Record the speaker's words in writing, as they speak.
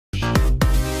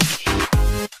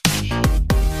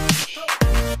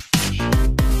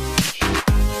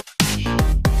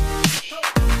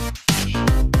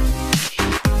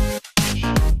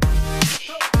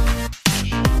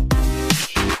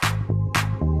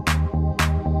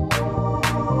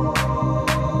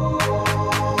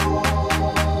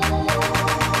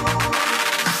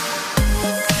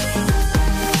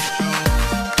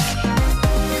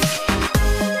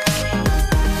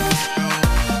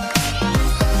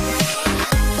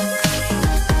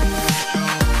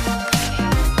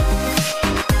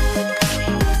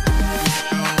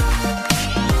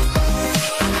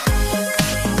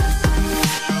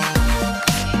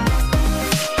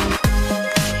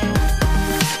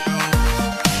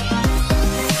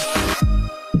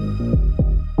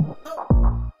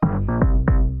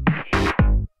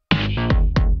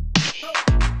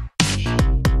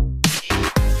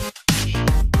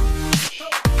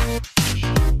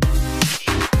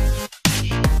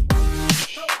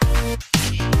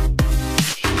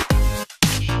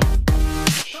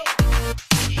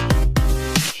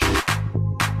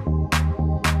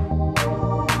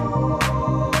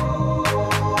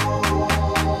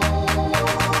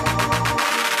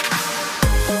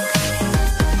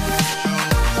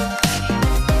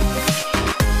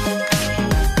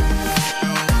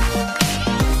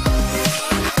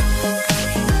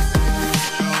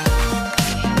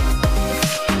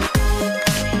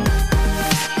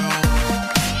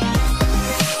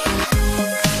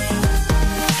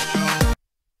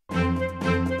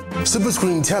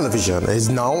Screen television is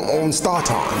now on Star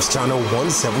Times channel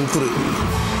 173.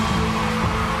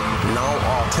 Now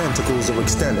our tentacles are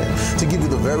extended to give you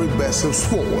the very best of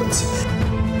sports,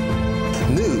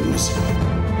 news,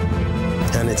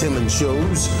 entertainment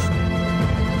shows,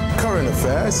 current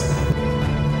affairs,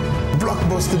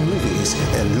 blockbuster movies,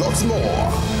 and lots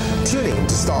more. Tune in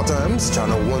to Star Times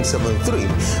channel 173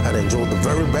 and enjoy the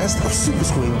very best of super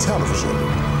screen television.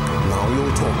 Now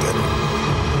you're talking.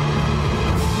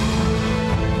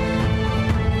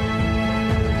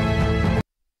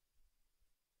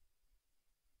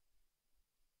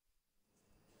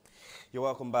 You're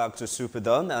welcome back to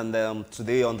Superdawn, and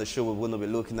today on the show we're going to be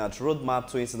looking at Roadmap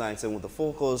 2019 with a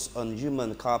focus on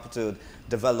human capital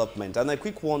development. And a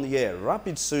quick one here,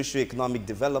 rapid socio-economic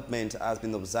development has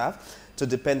been observed to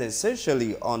depend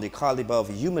essentially on the caliber of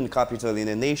human capital in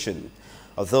a nation.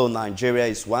 Although Nigeria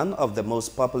is one of the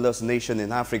most populous nations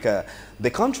in Africa, the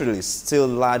country is still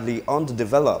largely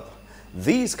underdeveloped.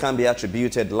 These can be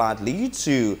attributed largely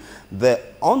to the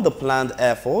underplanned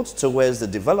efforts towards the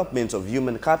development of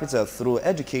human capital through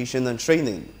education and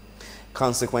training.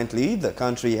 Consequently, the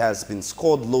country has been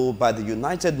scored low by the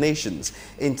United Nations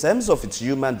in terms of its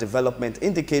human development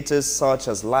indicators such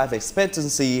as life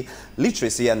expectancy,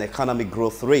 literacy, and economic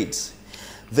growth rates.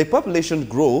 The population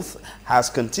growth has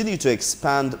continued to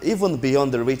expand even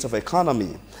beyond the rate of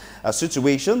economy, a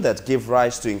situation that gave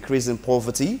rise to increasing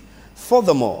poverty.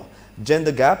 Furthermore,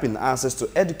 gender gap in access to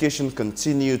education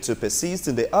continue to persist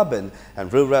in the urban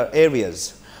and rural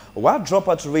areas, while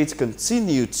dropout rates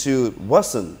continue to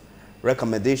worsen.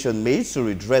 Recommendations made to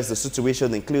redress the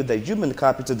situation include that human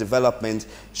capital development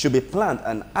should be planned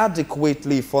and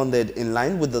adequately funded in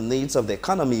line with the needs of the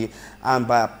economy and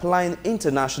by applying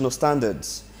international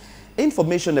standards.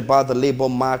 Information about the labor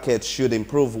market should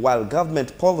improve while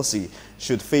government policy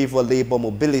should favor labor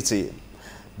mobility.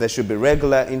 There should be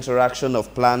regular interaction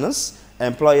of planners,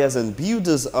 employers, and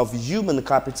builders of human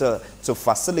capital to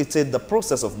facilitate the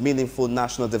process of meaningful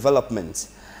national development.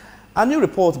 A new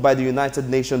report by the United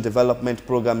Nations Development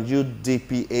Programme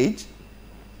UNDP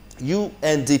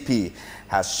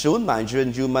has shown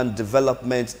Nigerian Human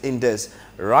Development Index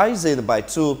rising by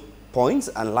 2 points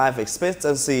and life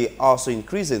expectancy also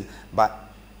increasing by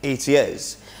 8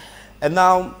 years. And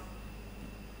now,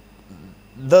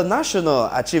 the national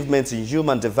achievements in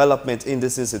human development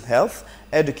indices in health,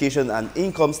 education, and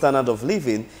income standard of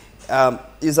living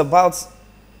is about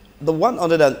the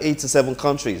 187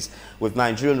 countries, with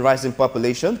Nigerian rising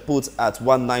population put at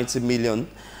 190 million,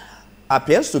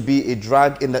 appears to be a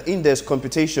drag in the index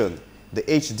computation. The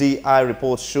HDI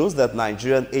report shows that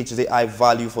Nigerian HDI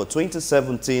value for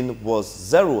 2017 was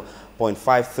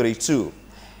 0.532.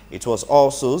 It was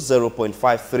also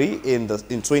 0.53 in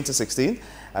 2016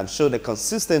 and showed a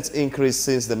consistent increase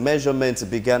since the measurement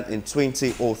began in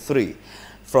 2003.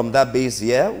 From that base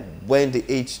year, when the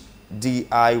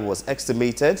HDI was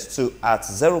estimated to at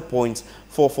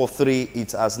 0.443,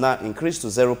 it has now increased to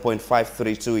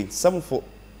 0.532 in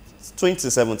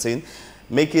 2017,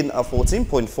 making a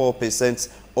 14.4%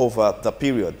 over the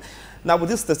period. Now,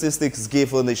 with these statistics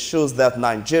given, it shows that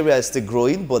Nigeria is still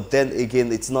growing, but then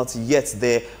again, it's not yet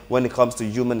there when it comes to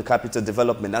human capital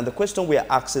development. And the question we are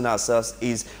asking ourselves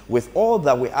is, with all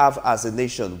that we have as a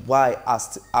nation, why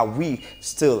are we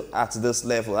still at this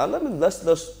level? And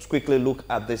let's quickly look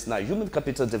at this now. Human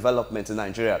capital development in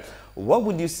Nigeria. What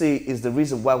would you say is the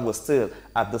reason why we're still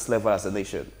at this level as a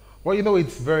nation? Well, you know,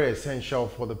 it's very essential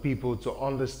for the people to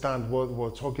understand what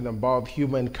we're talking about,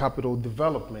 human capital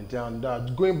development. And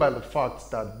going by the facts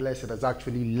that Blessed has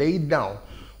actually laid down,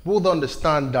 we'll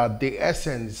understand that the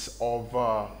essence of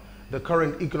the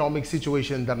current economic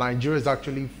situation that Nigeria has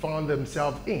actually found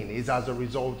themselves in is as a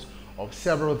result of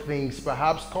several things,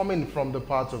 perhaps coming from the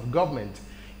part of government.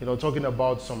 You know, talking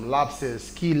about some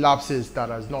lapses, key lapses that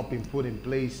has not been put in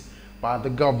place by the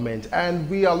government. And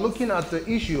we are looking at the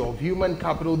issue of human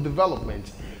capital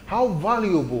development. How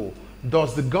valuable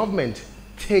does the government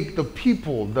take the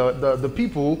people, the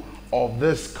people of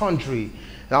this country?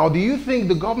 Now, do you think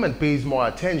the government pays more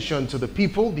attention to the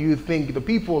people? Do you think the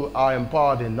people are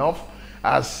empowered enough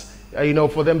as, you know,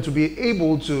 for them to be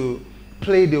able to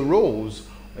play the roles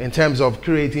in terms of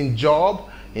creating job,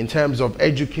 in terms of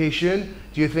education?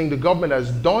 Do you think the government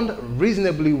has done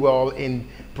reasonably well in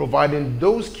providing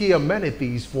those key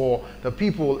amenities for the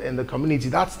people in the community?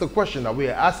 That's the question that we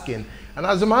are asking. And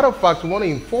as a matter of fact, we want to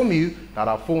inform you that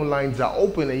our phone lines are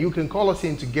open and you can call us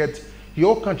in to get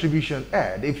your contribution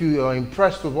heard if you are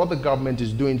impressed with what the government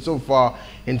is doing so far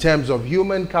in terms of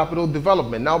human capital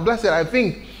development. Now, Blessed, I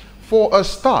think for a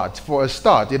start,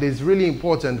 it is really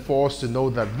important for us to know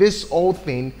that this whole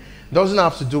thing doesn't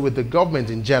have to do with the government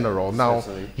in general. Now,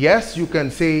 Certainly. yes, you can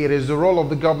say it is the role of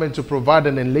the government to provide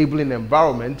an enabling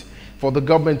environment for the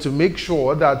government to make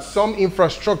sure that some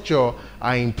infrastructure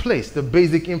are in place, the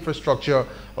basic infrastructure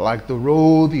like the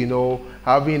road, you know,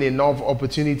 having enough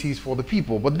opportunities for the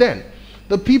people. But then,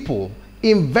 the people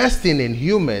investing in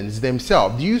humans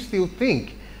themselves, do you still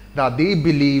think that they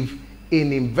believe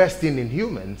in investing in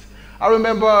humans? I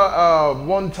remember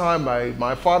one time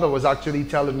my father was actually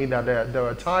telling me that there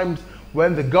are times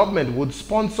when the government would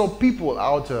sponsor people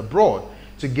out abroad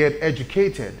to get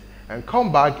educated and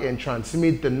come back and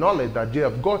transmit the knowledge that they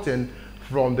have gotten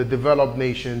from the developed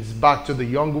nations back to the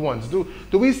younger ones. Do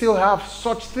we still have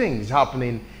such things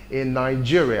happening in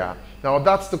Nigeria? Now,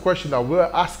 that's the question that we're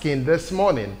asking this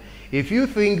morning. If you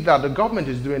think that the government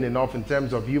is doing enough in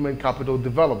terms of human capital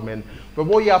development, but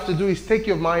what you have to do is take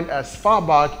your mind as far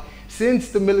back since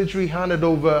the military handed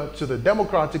over to the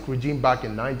democratic regime back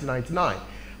in 1999.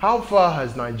 How far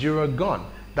has Nigeria gone?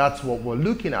 That's what we're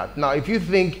looking at. Now, if you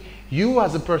think you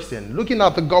as a person, looking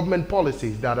at the government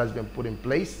policies that has been put in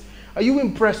place, are you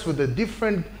impressed with the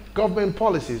different government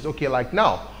policies? Okay, like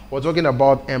now, we're talking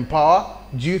about Empower.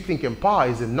 Do you think Empower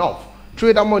is enough?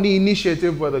 Trade and Money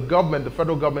Initiative, where the government, the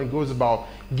federal government, goes about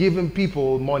giving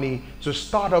people money to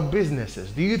start up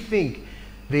businesses. Do you think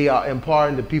they are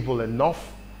empowering the people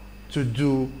enough to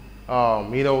do,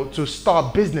 you know, to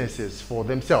start businesses for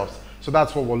themselves? So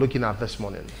that's what we're looking at this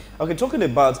morning. Okay, talking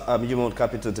about human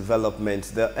capital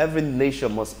development, every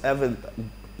nation must,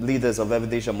 leaders of every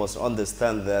nation must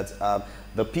understand that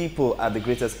the people are the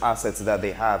greatest assets that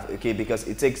they have, okay, because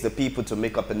it takes the people to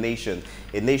make up a nation.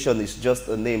 A nation is just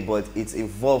a name, but it's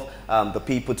involved the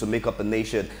people to make up a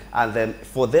nation. And then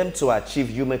for them to achieve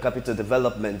human capital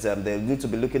development, they need to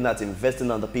be looking at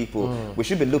investing on the people. We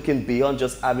should be looking beyond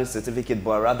just having certificate,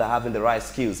 but rather having the right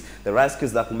skills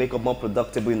that will make us more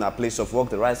productive in our place of work,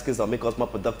 the right skills that will make us more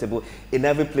productive in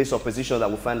every place or position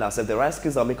that we find ourselves, the right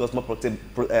skills that will make us more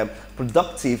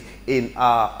productive in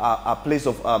our place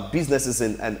of businesses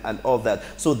and all that.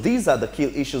 So these are the key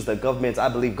issues that I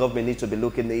believe government needs to be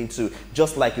looking into.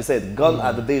 Just like you said, gone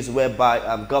are the days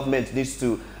whereby government needs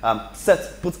to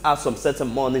put out some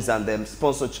certain monies and then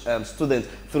sponsor students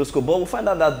through school. But we'll find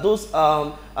out that those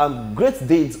great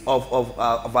deeds of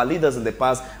our leaders in the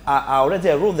past are already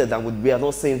eroded, and we are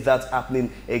not seeing that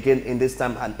happening again in this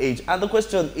time and age. And the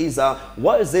question is,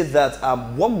 why is it that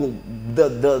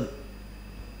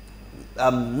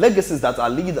legacies that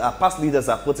our past leaders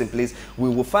have put in place, we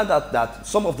will find out that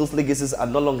some of those legacies are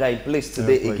no longer in place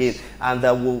today again,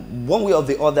 and one way or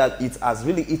the other, it has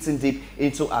really eaten deep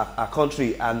into our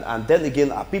country, and then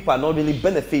again, our people are not really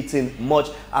benefiting much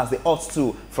as they ought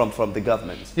to from the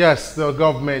government. Yes, the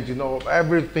government, you know,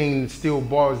 everything still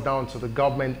boils down to the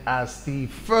government as the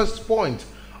first point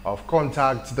of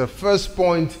contact, the first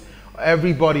point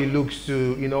everybody looks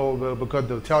to, you know, because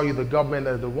they'll tell you the government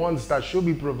are the ones that should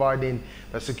be providing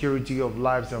the security of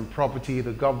lives and property.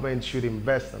 The government should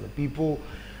invest in the people.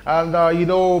 And, you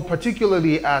know,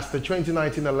 particularly as the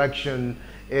 2019 election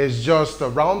is just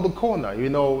around the corner. You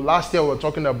know, last year we were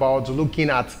talking about looking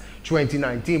at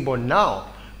 2019, but now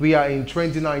we are in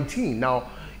 2019. Now,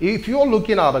 if you're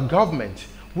looking at a government,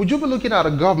 would you be looking at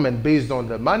a government based on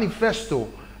the manifesto,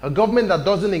 a government that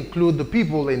doesn't include the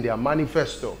people in their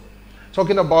manifesto?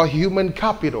 Talking about human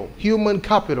capital, human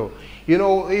capital. You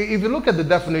know, if you look at the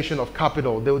definition of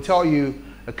capital, they will tell you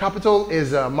a capital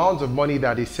is an amount of money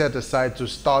that is set aside to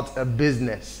start a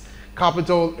business.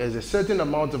 Capital is a certain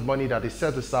amount of money that is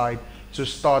set aside to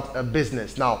start a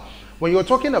business. Now, when you're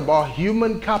talking about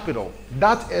human capital,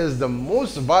 that is the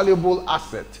most valuable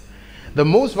asset. The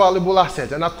most valuable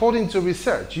asset. And according to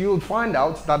research, you will find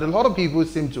out that a lot of people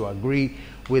seem to agree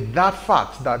with that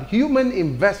fact, that human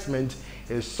investment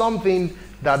is something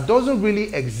that doesn't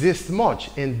really exist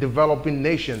much in developing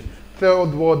nations,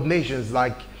 third world nations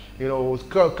like, you know,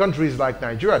 countries like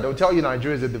Nigeria. They'll tell you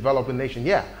Nigeria is a developing nation,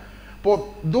 yeah. But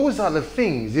those are the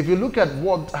things. If you look at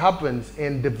what happens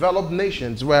in developed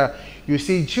nations where you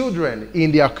see children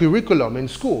in their curriculum in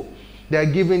school, they're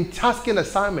given tasking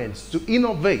assignments to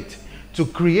innovate, to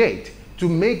create, to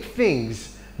make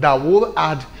things that will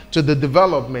add to the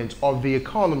development of the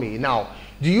economy. Now,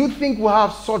 do you think we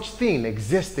have such thing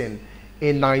existing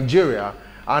in Nigeria?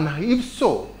 And if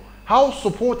so, how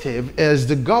supportive is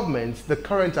the government, the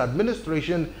current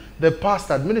administration, the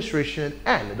past administration,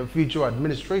 and the future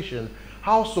administration?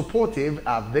 How supportive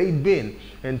have they been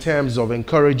in terms of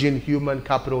encouraging human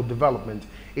capital development,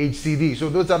 HCD? So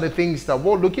those are the things that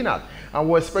we're looking at, and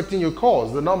we're expecting your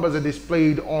calls. The numbers are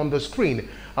displayed on the screen.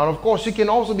 And of course, you can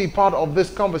also be part of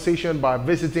this conversation by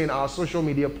visiting our social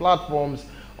media platforms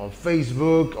on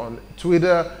Facebook, on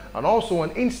Twitter, and also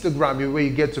on Instagram, where you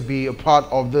get to be a part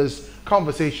of this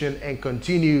conversation and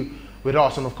continue with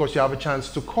us. And of course, you have a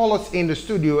chance to call us in the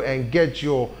studio and get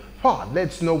your part.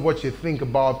 Let's know what you think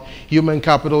about human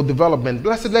capital development.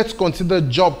 Let's consider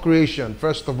job creation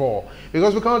first of all,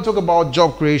 because we can't talk about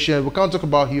job creation, we can't talk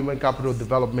about human capital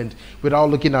development without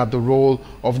looking at the role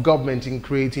of government in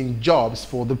creating jobs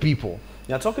for the people.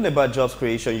 Now, talking about jobs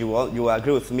creation, you will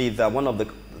agree with me that one of the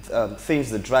things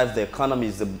that drive the economy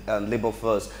is the labor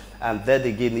force. And then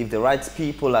again, if the right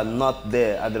people are not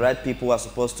there, and the right people are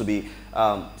supposed to be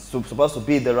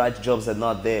the right jobs are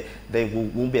not there, they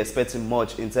won't be expecting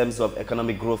much in terms of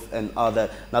economic growth and all that.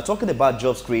 Now, talking about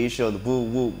jobs creation,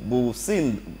 we've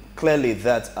seen clearly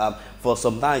that from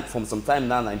some time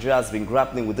now, Nigeria has been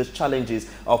grappling with these challenges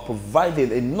of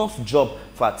providing enough job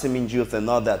for our teeming youth and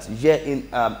all that.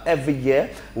 Every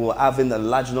year, we're having a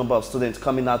large number of students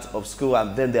coming out of school,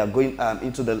 and then they are going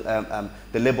into the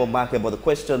labor market. But the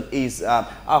question is,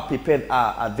 how prepared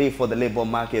are they for the labor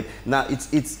market? Now,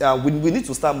 we need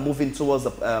to start moving towards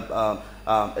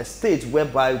a stage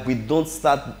whereby we don't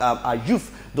start, our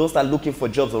youth don't start looking for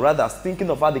jobs, or rather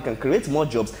thinking of how they can create more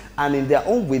jobs, and in their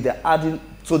own way they're adding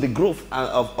to the growth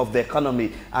of the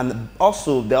economy, and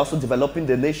also they're also developing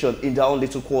the nation in their own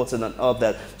little quarter and all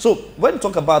that. So when we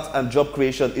talk about job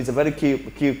creation, it's a very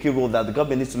key role that the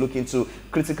government needs to look into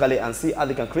critically and see how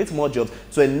they can create more jobs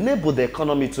to enable the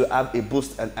economy to have a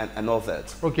boost and all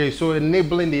that. Okay, so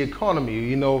enabling the economy,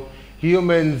 you know,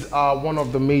 humans are one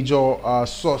of the major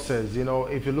sources. You know,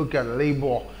 if you look at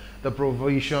labor, the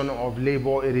provision of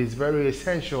labor, it is very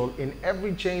essential in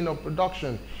every chain of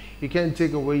production. You can't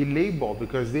take away labor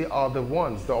because they are the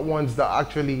ones that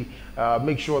actually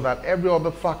make sure that every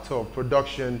other factor of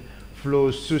production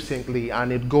flows succinctly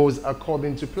and it goes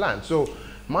according to plan. So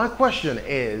my question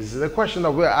is, the question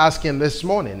that we're asking this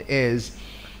morning is,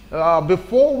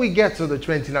 before we get to the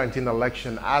 2019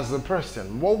 election, as a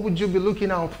person, what would you be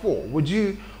looking out for? Would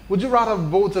you rather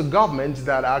vote a government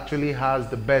that actually has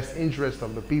the best interest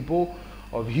of the people,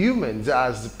 of humans,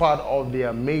 as part of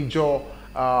their major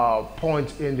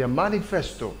point in their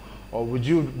manifesto? Or would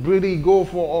you really go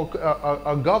for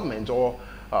a government or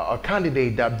a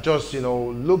candidate that just, you know,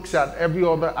 looks at every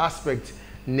other aspect,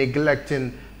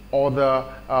 neglecting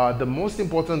the most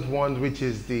important one, which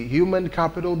is the human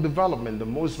capital development, the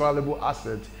most valuable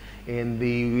asset in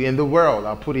the world?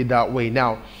 I'll put it that way.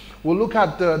 Now, we'll look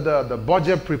at the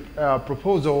budget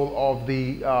proposal of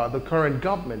the current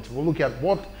government. We'll look at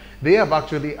what they have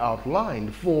actually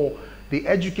outlined for the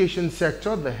education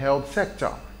sector, the health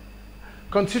sector.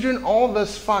 Considering all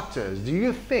these factors, do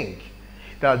you think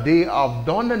that they have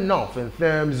done enough in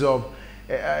terms of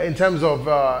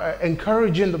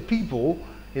encouraging the people,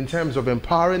 in terms of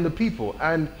empowering the people?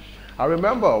 And I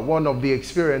remember one of the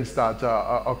experience that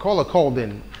a caller called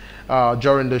in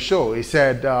during the show. He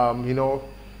said, you know,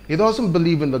 he doesn't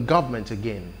believe in the government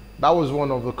again. That was one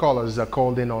of the callers that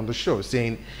called in on the show,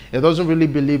 saying he doesn't really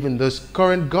believe in this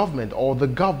current government or the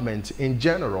government in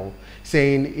general,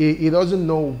 saying he doesn't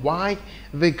know why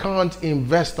they can't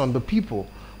invest on the people,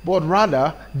 but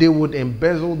rather they would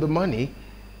embezzle the money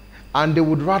and they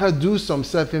would rather do some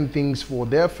certain things for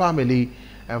their family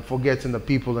and forgetting the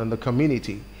people in the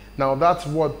community. Now, that's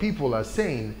what people are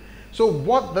saying. So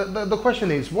what the question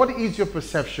is, what is your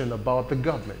perception about the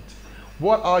government?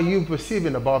 What are you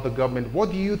perceiving about the government?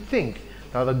 What do you think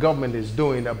that the government is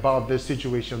doing about this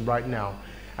situation right now?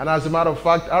 And as a matter of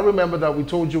fact, I remember that we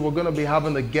told you we're going to be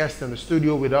having a guest in the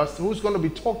studio with us who's going to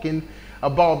be talking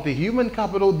about the human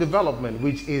capital development,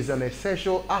 which is an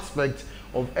essential aspect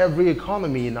of every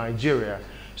economy in Nigeria.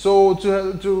 So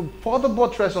to further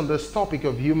buttress on this topic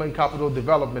of human capital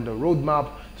development, a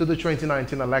roadmap to the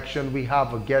 2019 election, we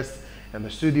have a guest in the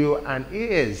studio, and he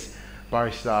is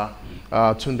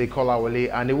BARR.TUNDE Kolawole,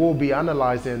 and he will be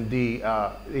analyzing the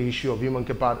issue of human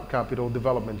capital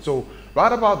development. So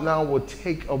right about now, we'll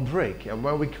take a break, and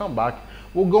when we come back,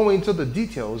 we'll go into the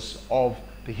details of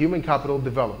the human capital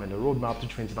development, a roadmap to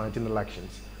 2019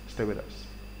 elections. Stay with us.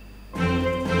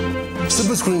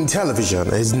 Super Screen Television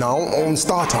is now on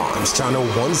Star Times channel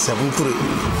 173.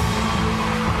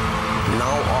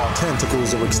 Now our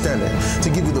tentacles are extended to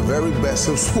give you the very best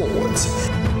of sports,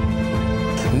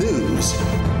 news,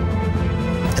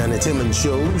 entertainment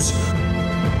shows,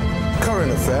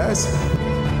 current affairs,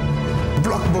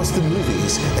 blockbuster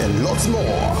movies, and lots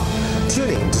more. Tune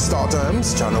in to Star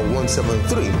Times channel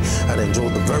 173 and enjoy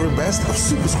the very best of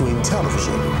Super Screen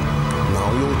Television.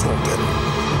 Now you're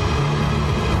talking.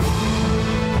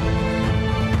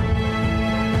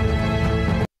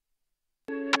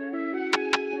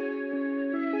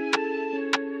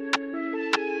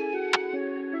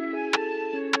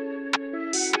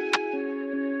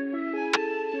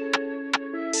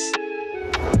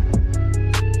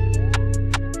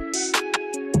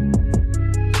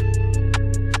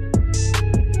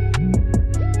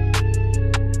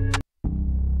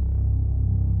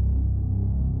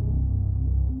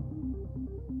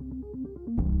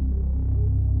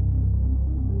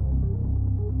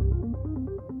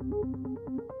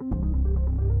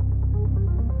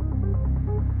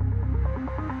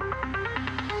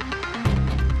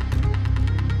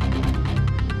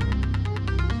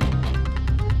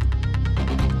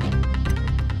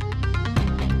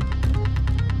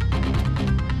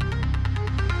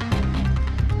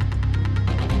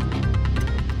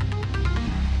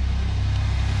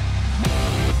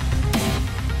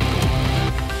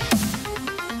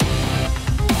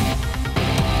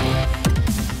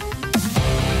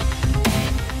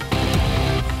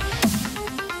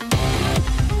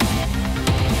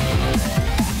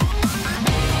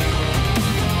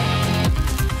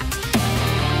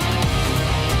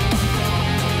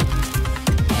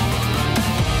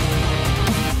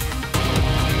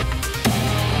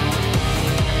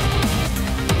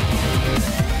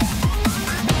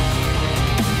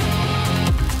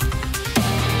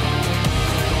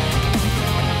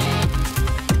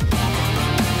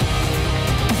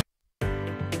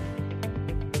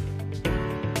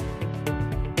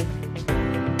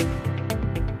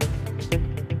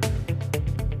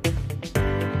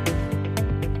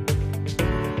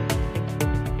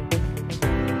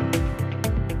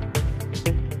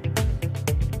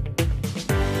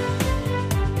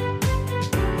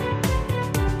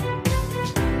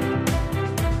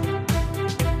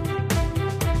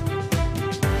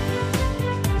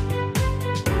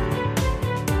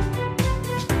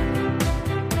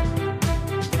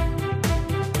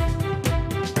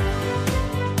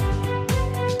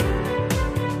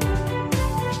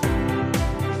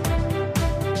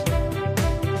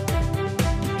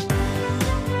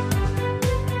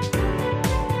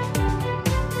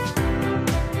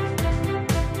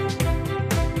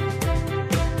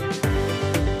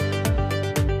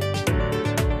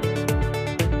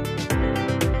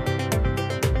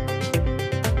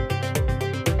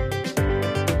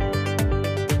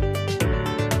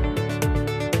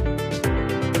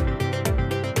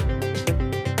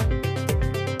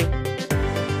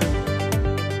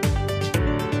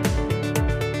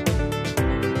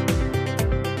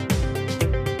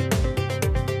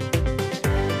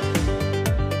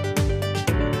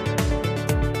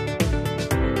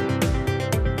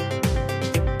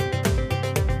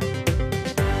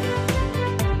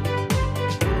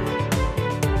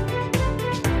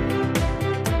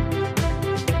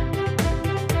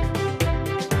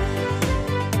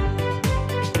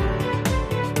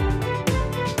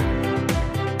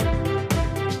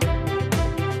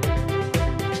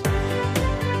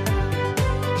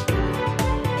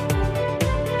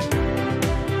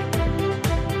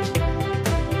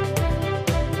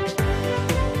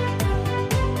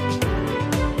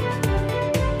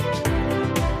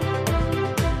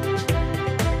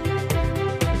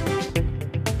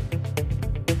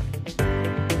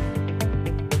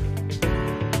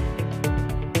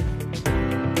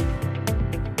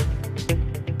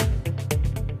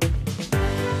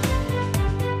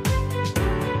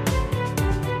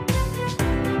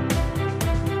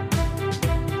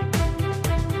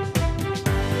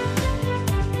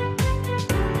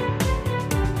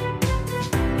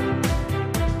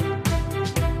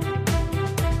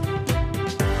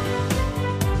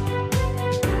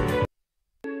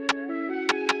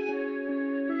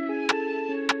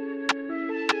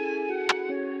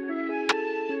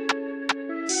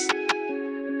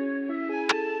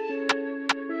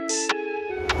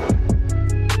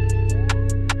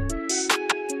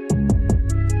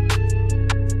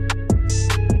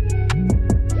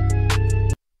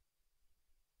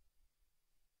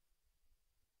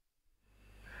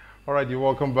 right, you're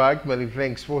welcome back. Many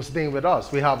thanks for staying with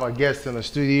us. We have our guest in the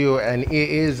studio, and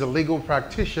he is a legal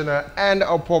practitioner and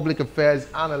a public affairs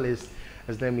analyst.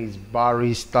 His name is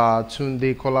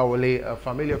BARR.TUNDE Kolawole, a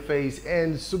familiar face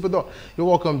in Superdawn. You're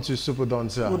welcome to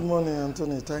Superdawn, sir. Good morning,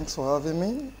 Anthony. Thanks for having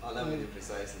me. Olamide,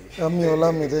 precisely. I'm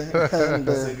Olamide. And,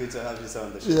 so good to have you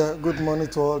on the show. yeah, good morning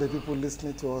to all the people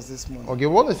listening to us this morning. Okay,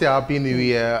 we want to say Happy New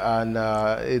Year, and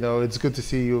you know, it's good to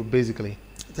see you, basically.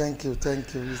 Thank you,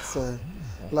 thank you. It's,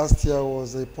 last year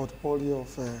was a portfolio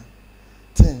of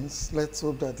things. Let's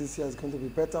hope that this year is going to be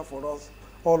better for us,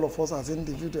 all of us as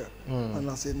individuals and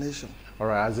as a nation. All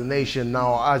right, as a nation.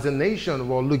 Now, as a nation,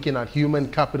 we're looking at human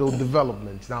capital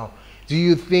development. Now, do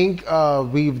you think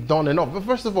we've done enough? But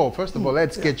first of all,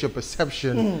 let's get your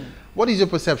perception. What is your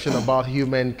perception about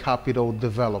human capital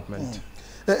development?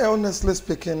 Honestly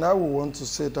speaking, I would want to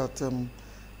say that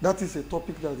that is a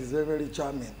topic that is very, very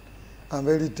charming and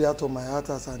very dear to my heart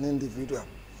as an individual.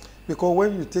 Because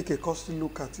when you take a costly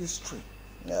look at history,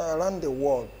 around the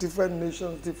world, different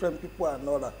nations, different people and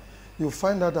all that, you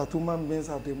find out that human beings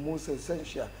are the most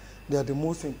essential. They are the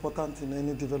most important in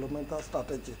any developmental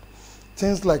strategy.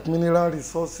 Things like mineral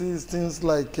resources, things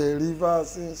like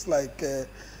rivers, things like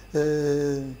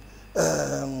the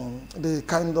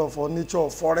kind of nature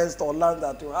of forest or land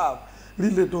that you have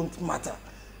really don't matter.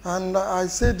 And I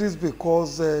say this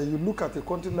because you look at a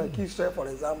country like Israel, for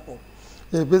example,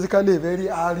 basically a very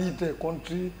arid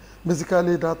country,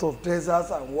 basically that of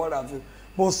deserts and what have you.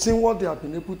 But seeing what they have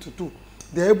been able to do,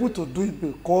 they are able to do it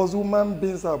because human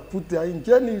beings have put their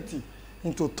ingenuity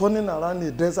into turning around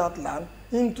a desert land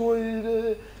into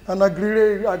an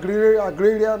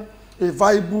agrarian, a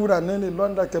viable, and then a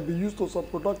land that can be used to some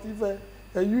productive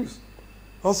use.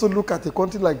 Also look at a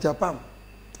country like Japan.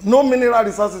 No mineral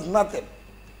resources, nothing.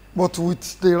 But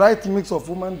with the right mix of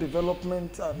human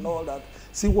development and all that,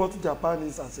 see what Japan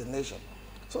is as a nation.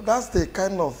 So that's the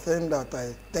kind of thing that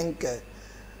I think a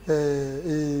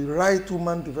right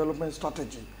human development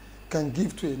strategy can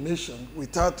give to a nation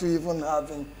without you even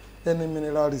having any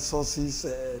mineral resources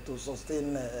to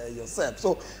sustain yourself.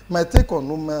 So my take on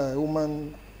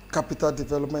human capital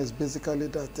development is basically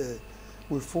that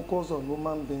we focus on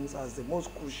human beings as the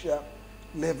most crucial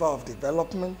level of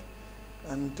development.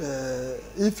 And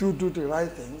if you do the right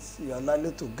things, you are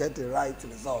likely to get the right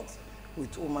results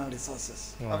with human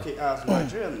resources. Okay, as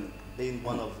Nigeria being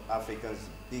one of Africa's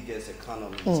biggest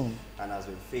economies and has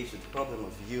been faced with the problem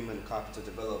of human capital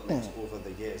development over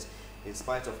the years, in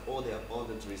spite of all the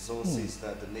abundant resources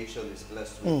that the nation is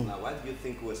blessed with now, why do you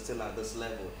think we're still at this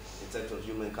level in terms of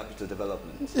human capital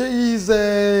development? It is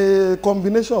a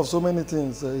combination of so many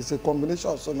things. It's a combination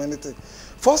of so many things.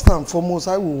 First and foremost,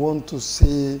 I would want to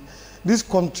say this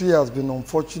country has been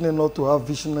unfortunate not to have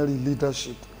visionary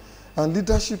leadership. And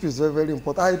leadership is very, very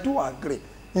important. I do agree.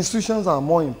 Institutions are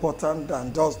more important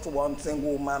than just one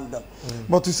single man.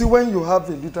 But you see, when you have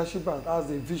a leadership that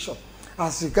has a vision,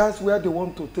 as regards where they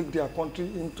want to take their country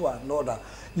into another,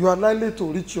 you are likely to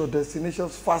reach your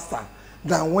destinations faster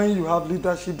than when you have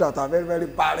leadership that are very, very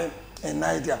barren in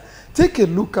Nigeria. Take a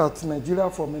look at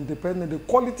Nigeria from independence, the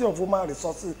quality of human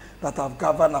resources that have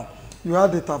governed now. You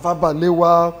had the Tafawa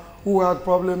Balewa, who had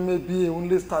probably maybe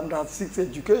only standard 6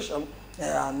 education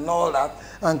and all that,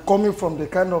 and coming from the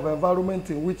kind of environment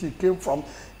in which he came from,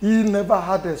 he never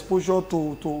had exposure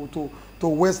to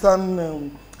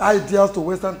Western ideas, to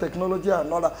Western technology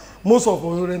and all that. Most of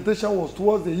his orientation was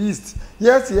towards the East.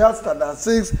 Yes, he had standard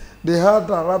 6, they had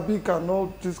Arabic and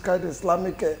all this kind of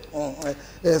Islamic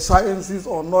sciences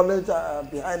or knowledge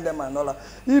behind them and all that.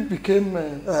 He became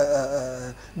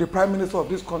the prime minister of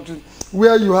this country,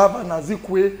 where you have an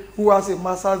Azikwe who has a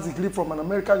master's degree from an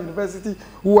American university,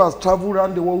 who has traveled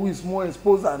around the world, who is more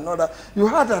exposed and all that. You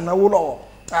had an Awolowo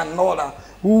and all that,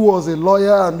 who was a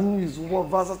lawyer and who is more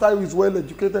versatile, who is well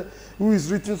educated, who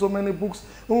is written so many books,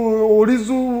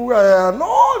 Orizu and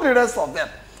all the rest of them.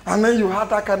 And then you had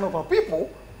that kind of people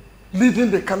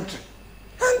leading the country.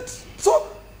 And so,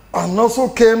 and also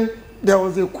came, there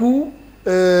was a coup,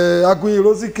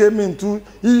 Aguiyi came into,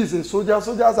 he is a soldier.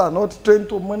 Soldiers are not trained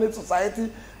to manage society,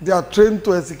 they are trained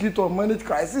to execute or manage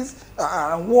crisis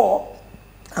and war.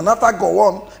 And after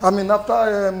Gowon, I mean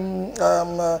after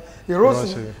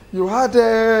Hiroshima, you had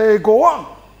Gowon.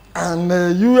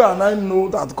 And you and I know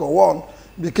that Gowon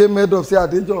became head of state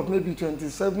at the age of maybe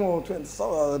 27 or 20,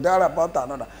 thereabout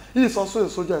another. He is also a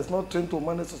soldier, he's not trained to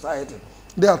manage society.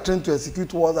 They are trained to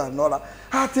execute wars and all that.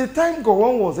 At the time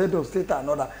Gowon was head of state and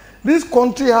all that, this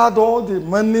country had all the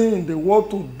money in the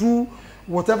world to do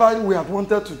whatever we had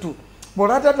wanted to do. But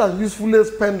rather than usefully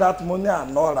spend that money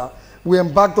and all that, we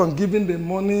embarked on giving the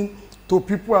money to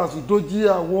people as we doji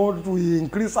award, we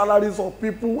increase salaries of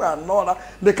people and all that.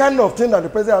 The kind of thing that the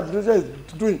president administration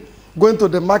is doing, going to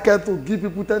the market to give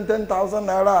people 10,000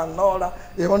 naira and all that,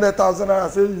 100,000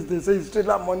 naira, they say it's straight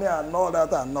up money and all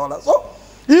that and all that. So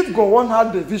if Gowon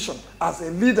had the vision as a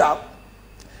leader,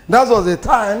 that was the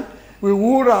time we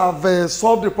would have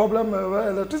solved the problem of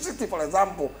electricity, for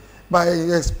example, by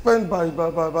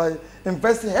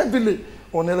investing heavily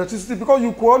on electricity, because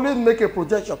you could always make a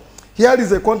projection. Here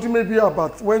is a country maybe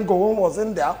about, when Gowon was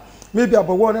in there, maybe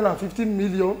about 150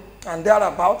 million and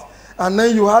thereabout, and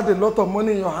then you had a lot of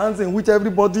money in your hands in which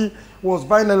everybody was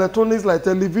buying electronics like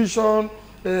television,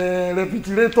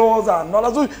 refrigerators and all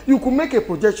that. So you could make a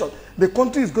projection. The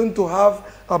country is going to have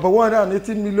about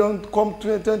 180 million come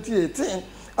 2018,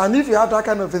 and if you have that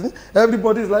kind of thing,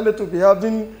 everybody is likely to be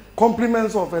having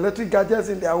complements of electric gadgets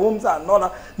in their homes and all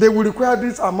that. They will require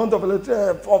this amount of energy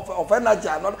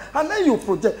and all that. And then you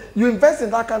project, you invest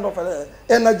in that kind of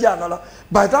energy and all that.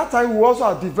 By that time, we also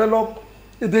have developed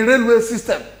the railway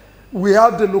system. We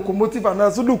have the locomotive,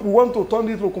 and so look, we want to turn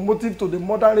this locomotive to the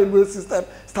modern railway system,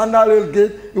 standard rail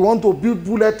gauge. We want to build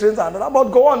bullet trains and all that. But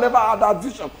Gowon never had that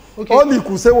vision. Okay. All he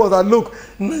could say was that, look,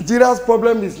 Nigeria's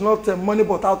problem is not money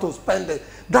but how to spend it.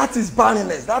 That is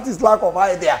barrenness. That is lack of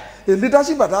idea. A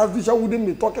leadership that has vision wouldn't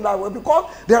be talking that way,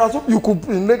 because there are some, you could,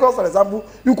 in Lagos, for example,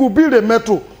 you could build a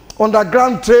metro,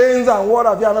 underground trains and what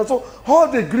have you. And so all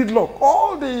the gridlock,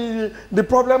 all the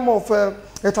problem of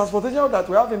transportation that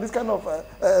we have in this kind of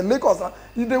Lagos,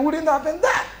 they wouldn't have been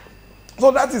there.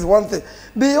 So that is one thing.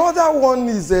 The other one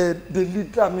is the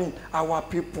leader, I mean, our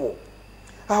people.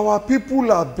 Our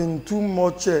people have been too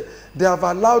much, they have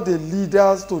allowed the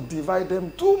leaders to divide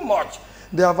them too much.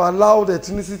 They have allowed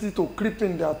ethnicity to creep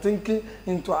in their thinking,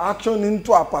 into action,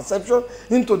 into our perception,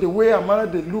 into the way and manner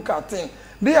they look at things.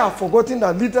 They have forgotten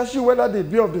that leadership, whether they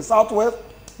be of the southwest,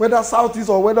 whether southeast,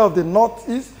 or whether of the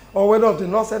northeast, or whether of the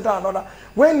north center and other,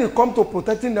 when it comes to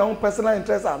protecting their own personal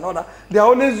interests and other, they are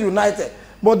always united.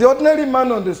 But the ordinary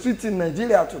man on the streets in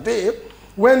Nigeria today,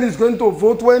 when he's going to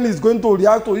vote, when he's going to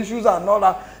react to issues and all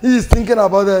that, he is thinking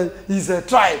about his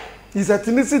tribe, his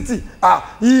ethnicity.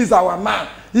 He is our man.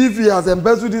 If he has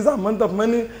embezzled this amount of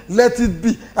money, let it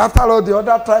be. After all, the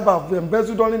other tribe have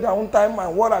embezzled only their own time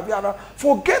and what have you,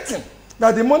 forgetting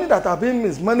that the money that have been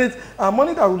mismanaged are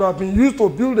money that would have been used to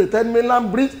build a 10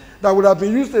 mainland bridge, that would have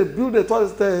been used to build a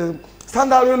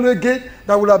standard railway gate,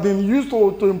 that would have been used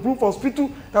to improve hospital,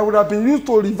 that would have been used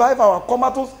to revive our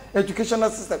comatose educational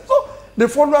system. So the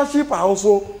followership are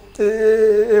also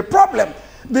a problem.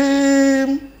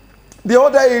 The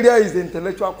other area is the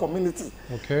intellectual community.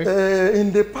 Okay.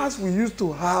 In the past, we used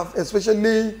to have,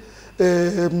 especially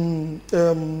in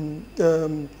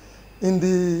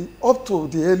the up to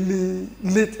the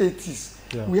late 80s,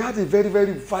 yeah, we had a very,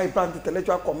 very vibrant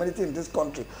intellectual community in this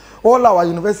country. All our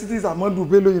universities, Ahmadu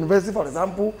Bello University, for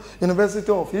example,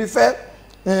 University of Ife,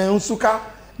 Nsukka,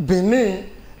 Benin,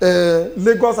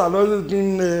 Lagos has always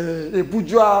been a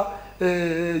bourgeois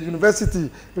university,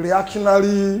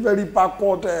 reactionary, very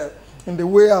backward in the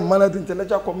way and manner the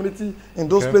intellectual community in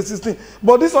those places.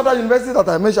 But these other universities that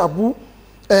I mentioned, Abu,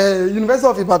 University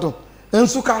of Ibadan,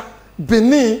 Nsukka,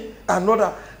 Benin, and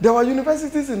other, there were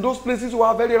universities in those places who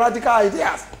have very radical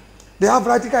ideas. They have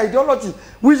radical ideology,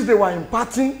 which they were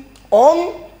imparting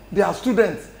on their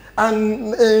students.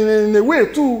 And in a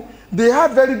way, too, they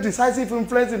had very decisive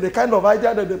influence in the kind of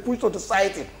idea that they push to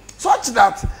society. Such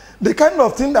that the kind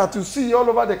of thing that you see all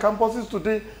over the campuses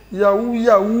today,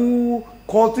 Yahoo,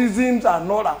 cultisms and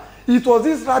all that, it was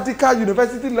these radical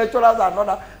university lecturers and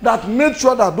all that made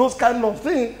sure that those kind of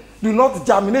things do not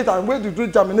germinate, and when they do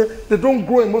germinate, they don't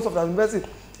grow in most of the universities.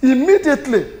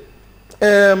 Immediately,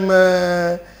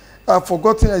 I've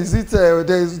forgotten, is it,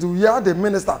 we had the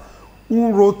minister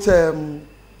who wrote a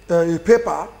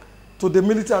paper to the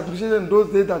military administration in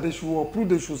those days that they should approve,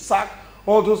 they should sack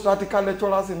all those radical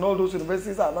lecturers in all those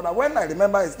universities and all that. When I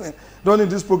remember his name, during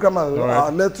this program,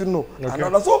 I'll let you know. Okay. And all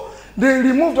that. So they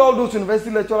removed all those university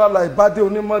lecturers like Bade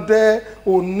Onimode,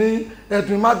 Oni,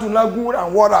 Edwin Madunagu,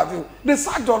 and what have you. They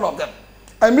sacked all of them.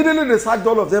 Immediately they sacked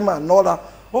all of them and all that.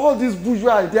 All these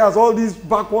bourgeois ideas, all this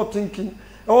backward thinking,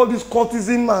 all this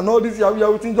cultism and all this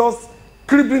Yahoo thing just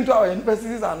creeped into our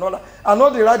universities and all that. And all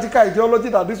the radical ideology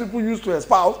that these people used to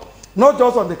espouse, not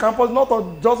just on the campus, not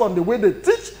just on the way they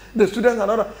teach the students and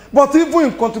all that, but even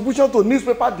in contribution to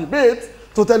newspaper debates,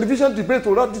 to television debates,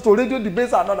 to radio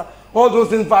debates and all that. All those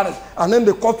things vanished. And then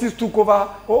the cultists took over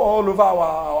all over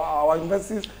our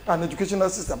universities and educational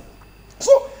system.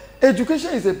 So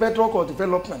education is a bedrock of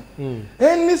development.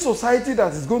 Any society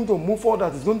that is going to move forward,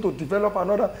 that is going to develop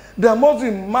and all that, there must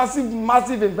be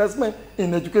massive investment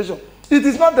in education. It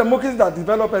is not democracy that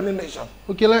develop any nation.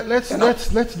 Okay, let's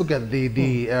look at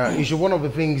the issue. One of the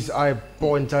things I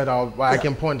pointed out, I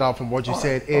can point out from what you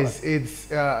said, is it's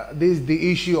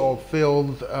the issue of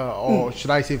failed, or should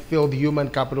I say, failed human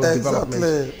capital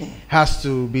development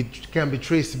can be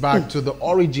traced back to the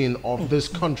origin of this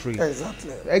country.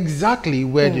 Exactly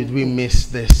where did we miss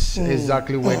this?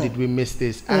 Exactly where did we miss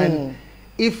this? And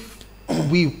if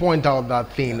we point out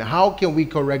that thing, how can we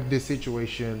correct this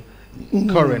situation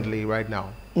currently, right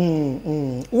now?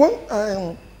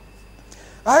 Well,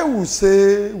 I would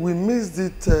say we missed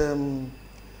it in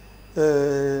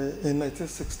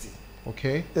 1960.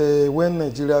 Okay. When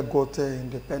Nigeria got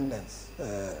independence.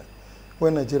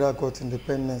 When Nigeria got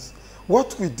independence,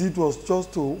 what we did was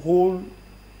just to hold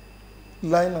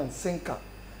line and sinker,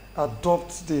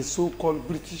 adopt the so-called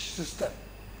British system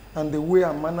and the way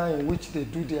and manner in which they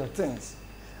do their things.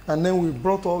 And then we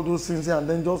brought all those things and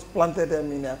then just planted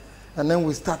them in there. And then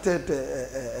we started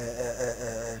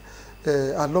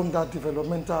along that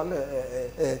developmental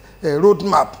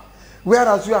roadmap.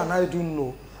 Whereas you and I do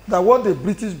know that what the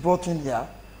British brought in here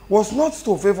was not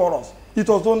to favor us. It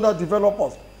was to underdevelop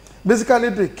us. Basically,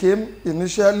 they came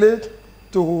initially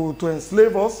to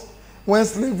enslave us. When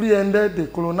slavery ended, they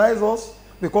colonized us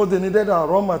because they needed our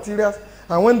raw materials.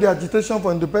 And when the agitation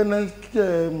for independence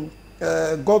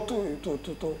got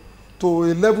to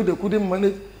a level they couldn't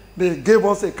manage, they gave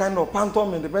us a kind of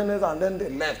phantom independence, and then they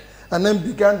left and then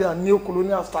began their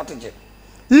neo-colonial strategy.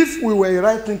 If we were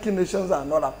right-thinking nations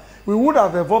and all that, we would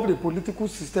have evolved a political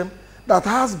system that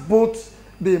has both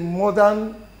the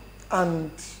modern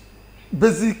and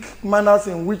basic manners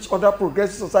in which other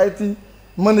progressive society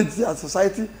manage their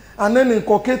society, and then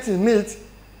inculcating it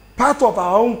part of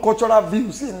our own cultural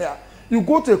views in there. You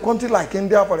go to a country like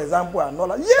India, for example, and all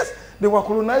that. Yes, they were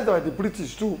colonized by the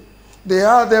British too. They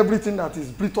had everything that is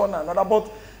Britain and other, but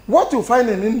what you find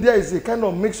in India is a kind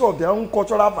of mixture of their own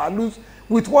cultural values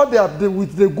with what they have,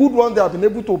 with the good ones they have been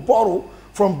able to borrow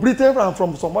from Britain and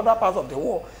from some other parts of the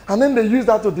world, and then they use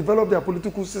that to develop their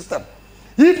political system.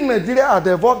 If Nigeria had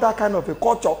evolved that kind of a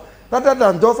culture, rather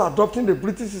than just adopting the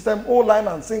British system, whole line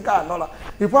and sinker and all that,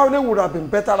 it probably would have been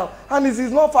better. And it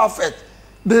is not far-fetched.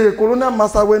 The colonial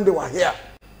master, when they were here,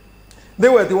 they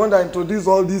were the one that introduced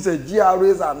all these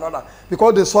GRAs and all that,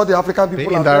 because they saw the African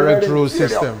people. The indirect rule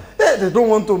system. Yeah, they don't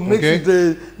want to mix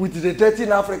with the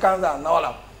 13 Africans and all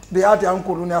that. They had their own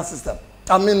colonial system.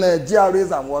 I mean,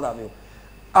 GRAs and what have you.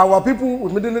 Our people,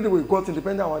 immediately we got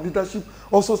independent, our leadership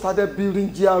also started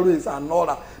building GRAs and all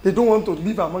that. They don't want to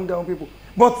live among their own people.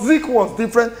 But Zik was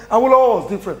different, Awolowo was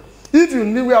different. If you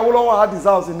knew where Awolowo had his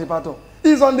house in Ibadan,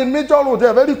 he's on the major road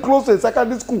there, very close to a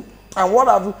secondary school. And what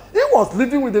have you, he was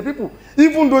living with the people,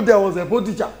 even though there was a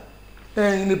Bodija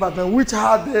in Ibadan, which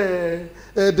had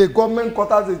the government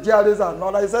quarters, the GRAs and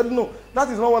all that. He said, no, that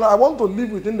is not what I want to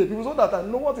live within the people so that I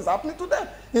know what is happening to them,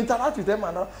 interact with them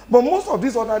and all. But most of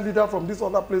these other leaders from these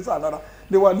other places and all that,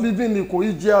 they were living in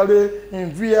Ikoyi GRA,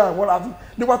 in VA and what have you.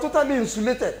 They were totally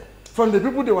insulated from the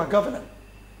people they were governing.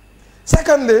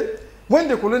 Secondly, when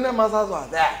the colonial masters were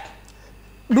there,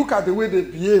 look at the way they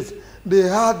behaved. They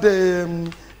had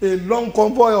a long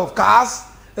convoy of cars,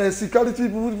 security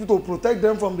people to protect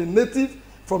them from the native,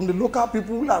 from the local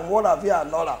people and what have you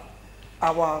and all that.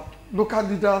 Our local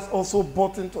leaders also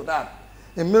bought into that.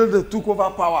 Immediately they took over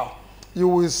power. You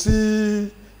will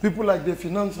see people like the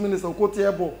finance minister,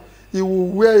 Okotiebo. He will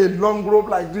wear a long robe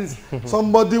like this.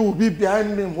 Somebody will be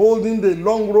behind him holding the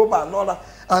long robe and all that.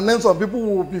 And then some people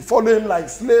will be following him like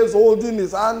slaves, holding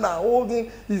his hand and holding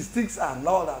his sticks and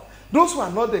all that. Those were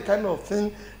not the kind of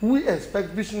thing we expect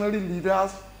visionary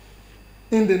leaders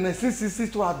in the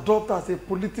 1960s to adopt as a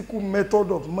political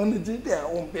method of managing their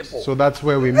own people. So that's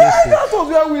where we missed it. That was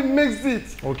where we mixed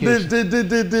it. Okay.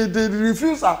 They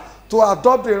refused to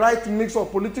adopt the right mix of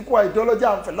political ideology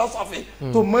and philosophy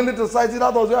to manage society.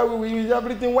 That was where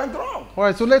everything went wrong. All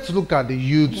right, so let's look at the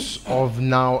youths of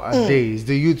nowadays.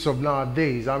 The youths of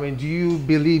nowadays. I mean, do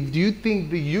you think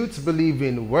the youths believe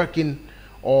in working,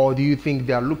 or do you think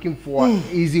they are looking for an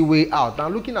easy way out? Now,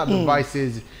 looking at the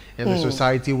vices in the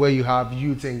society where you have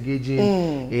youths engaging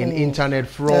in internet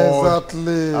fraud,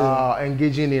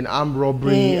 engaging in armed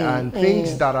robbery and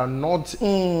things that are not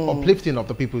uplifting of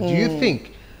the people. Do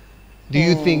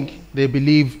you think they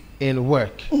believe in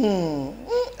work?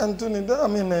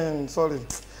 Anthony, sorry.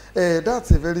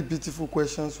 That's a very beautiful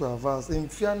question to have asked. In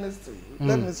fairness to you,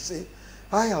 let me say,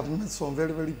 I have met some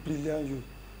very, very brilliant youth,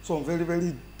 some very,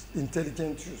 very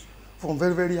intelligent youths, from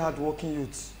very, very hardworking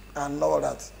youths and all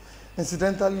that.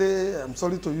 Incidentally, I'm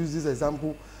sorry to use this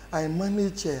example, I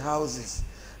manage houses,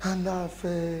 and I've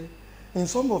in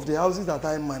some of the houses that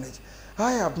I manage,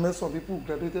 I have met some people who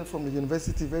graduated from the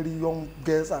university, very young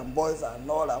girls and boys and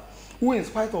all that, who in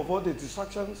spite of all the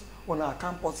distractions on our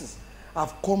campuses,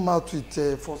 have come out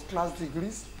with first-class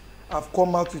degrees, have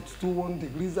come out with 2-1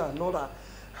 degrees and all that.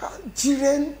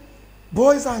 Children,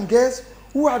 boys and girls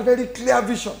who had very clear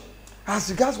vision as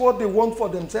regards what they want for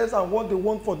themselves and what they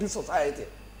want for this society.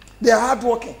 They are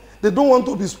hardworking. They don't want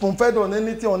to be spoon-fed on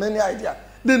anything, on any idea.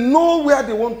 They know where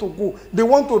they want to go. They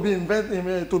want to be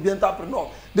entrepreneurs.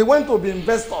 They want to be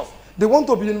investors. They want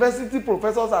to be university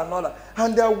professors and all that.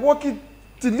 And they are working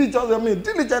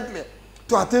diligently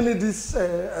to attain these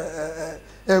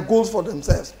goals for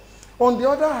themselves. On the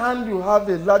other hand, you have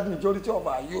a large majority of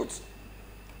our youth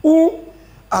who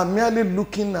are merely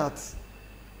looking at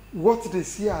what they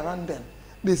see around them.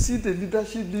 They see the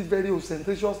leadership live very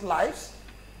ostentatious lives,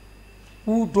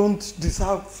 who don't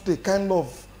deserve the kind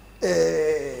of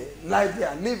life they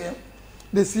are living.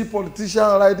 They see politicians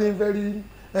riding very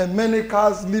many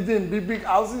cars, living in big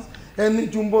houses, any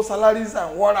jumbo salaries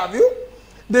and what have you.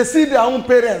 They see their own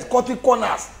parents cutting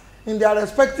corners in their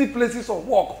respective places of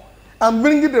work and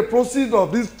bringing the proceeds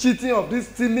of this cheating, of this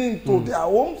stealing to their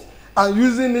homes and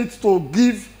using it to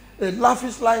give a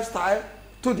lavish lifestyle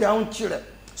to their own children.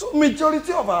 So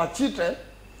majority of our children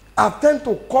have tend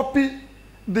to copy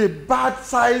the bad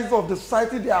sides of the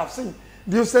society they have seen,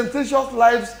 the ostentatious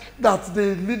lives that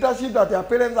the leadership that their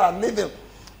parents are living.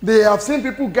 They have seen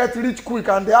people get rich quick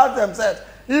and they ask themselves,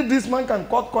 if this man can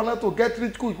cut corner to get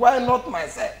rich quick, why not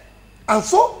myself? And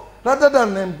so, rather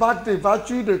than embark the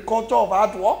virtue, the culture of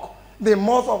hard work, the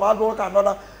morals of hard work and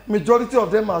other, majority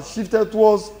of them have shifted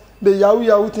towards the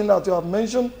Yahoo thing that you have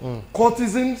mentioned,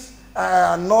 courtesans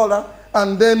and all that,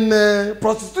 and then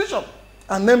prostitution,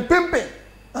 and then pimping,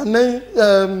 and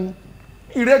then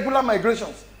irregular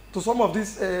migrations to some of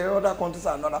these other countries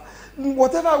and other.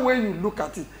 Whatever way you look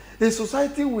at it, a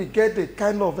society will get the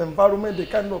kind of environment, the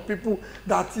kind of people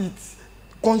that it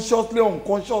consciously or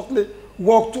unconsciously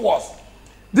work towards.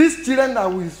 These children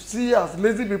that we see as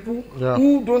lazy people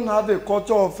who don't have a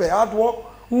culture of hard work,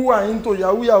 who are into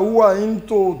Yahoo, who are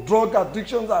into drug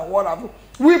addictions and whatever,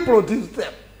 we produce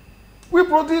them. We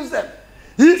produce them.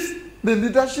 If the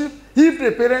leadership, if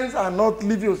the parents are not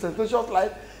living a ostentatious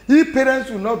life, if parents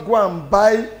will not go and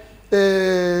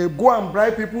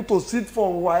bribe people to sit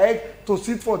for WAEC, to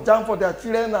sit for JAM for their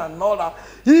children and all that.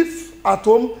 If at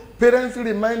home, parents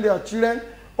remind their children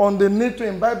on the need to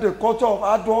imbibe the culture of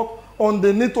hard work, on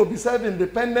the need to be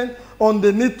self-independent, on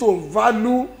the need to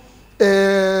value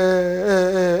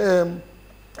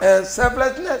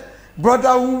selflessness,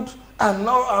 brotherhood, and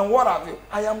what have you,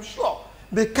 I am sure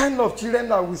the kind of children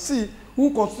that we see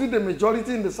who constitute the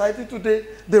majority in the society today,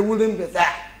 they wouldn't be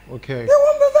there. Okay. They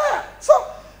won't be there. So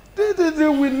they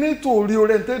will need to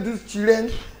reorientate these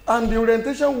children, and the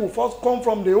orientation will first come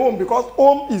from the home, because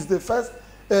home is the first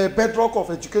bedrock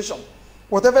of education.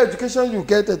 Whatever education you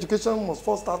get, education must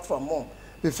first start from home.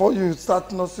 Before you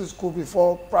start nursery school,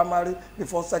 before primary,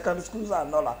 before secondary schools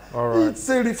and all that. All right. It's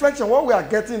a reflection. What we are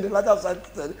getting in the larger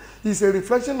society is a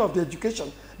reflection of the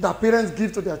education that parents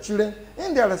give to their children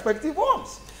in their respective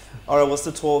homes. All right, we're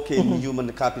still talking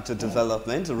human capital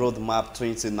development, roadmap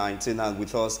 2019, and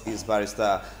with us is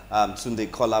Barrister Tunde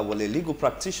Kolawole, legal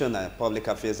practitioner, public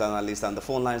affairs analyst, and the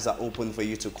phone lines are open for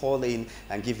you to call in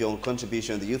and give your own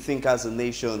contribution. Do you think as a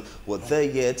nation we're there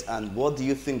yet, and what do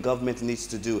you think government needs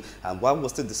to do? And while we're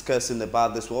still discussing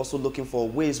about this, we're also looking for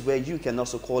ways where you can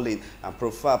also call in and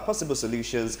provide possible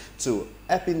solutions to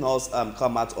helping us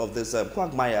come out of this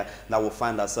quagmire that we'll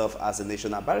find ourselves as a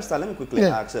nation. Now, Barrister, let me quickly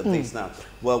ask this now.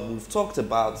 Well, we've talked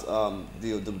about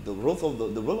the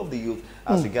role of the youth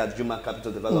as regards human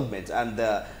capital development, and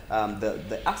the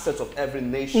assets of every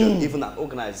nation, even an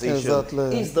organization,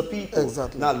 is the people.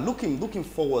 Now, looking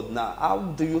forward now, how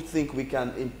do you think we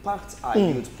can impact our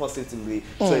youth positively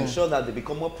to ensure that they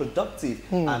become more productive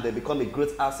and they become a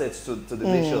great asset to the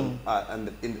nation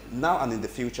now and in the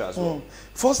future as well?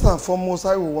 First and foremost,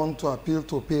 I will want to appeal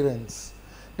to parents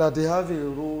that they have a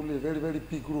role, a very, very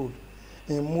big role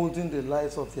in molding the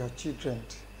lives of their children.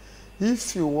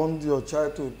 If you want your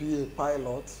child to be a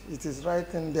pilot, it is right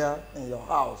in there in your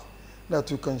house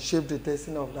that you can shape the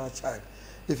destiny of that child.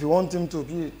 If you want him to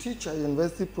be a teacher, a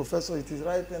university professor, it is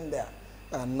right in there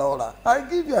and all that. I'll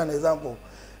give you an example.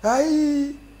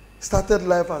 I started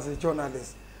life as a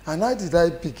journalist, and how did I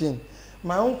begin?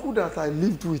 My uncle that I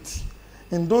lived with,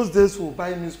 in those days, will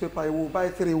buy newspaper. He will buy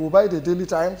he will buy the Daily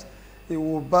Times. He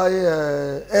will buy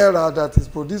Era that is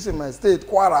produced in my state,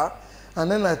 Kwara,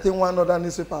 and then I think one other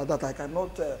newspaper that I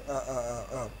cannot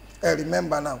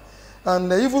remember now.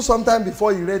 And even sometime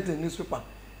before he read the newspaper,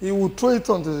 he would throw it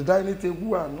onto the dining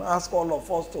table and ask all of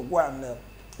us to go and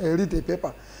read the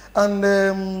paper.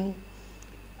 And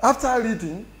after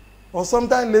reading, or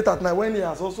sometime late at night when he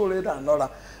has also read another,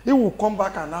 he will come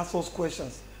back and ask us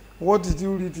questions. What did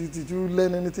you read? Did you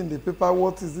learn anything in the paper?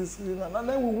 What is this? And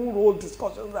then we will hold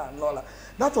discussions and all that.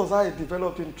 That was how I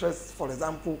developed interest, for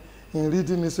example, in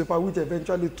reading newspaper, which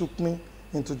eventually took me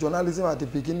into journalism at the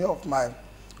beginning of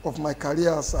my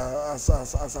career as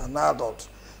an adult.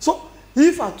 So,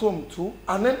 if at home too,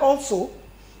 and then also,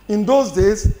 in those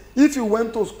days, if you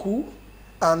went to school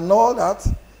and all that,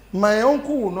 my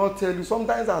uncle will not tell you.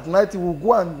 Sometimes at night, he will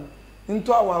go and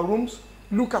into our rooms,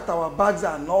 look at our bags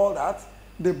and all that.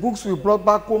 The books we brought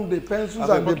back home, the pencils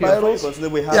and the biros. Because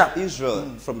we have Israel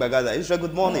from Bagada. Israel,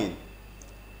 good morning.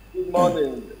 Good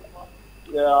morning.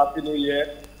 Yeah, Happy New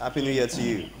Year. Happy New Year to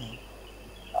you.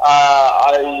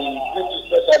 I need to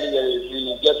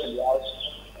especially get in the house.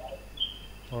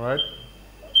 All right.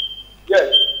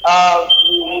 Yes.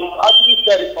 You actually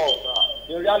said it all.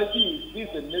 The reality is this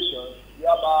is a nation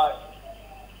whereby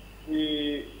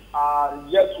we are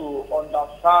yet to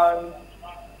understand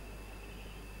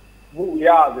who we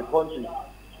are as a country.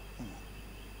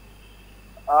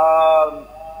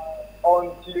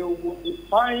 Until we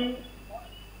define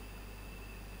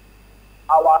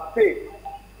our faith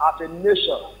as a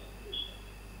nation,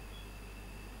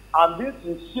 and this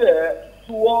is here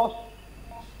towards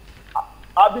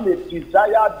having a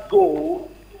desired goal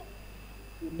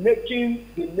in making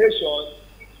the nation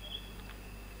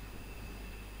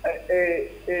an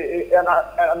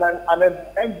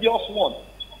envious one.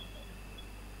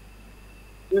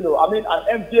 You know, I mean, an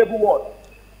enviable one.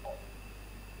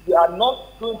 We are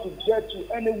not going to get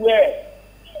to anywhere.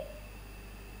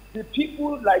 The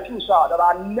people like you, sir, that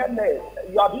are nenes,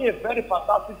 you are doing a very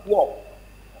fantastic work.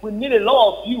 We need a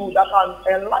lot of you that can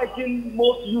enlighten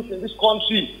most youth in this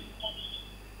country.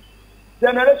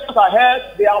 Generations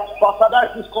ahead, they have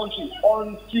bastardized this country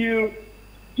until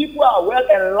people are well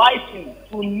enlightened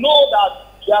to know that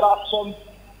there are some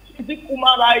basic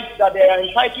human rights that they are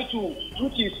entitled to,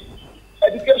 which is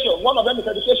education. One of them is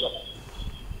education.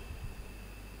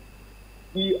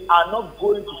 We are not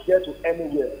going to get to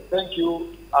anywhere. Thank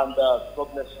you, and God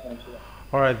bless you.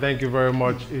 All right, thank you very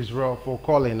much, Israel, for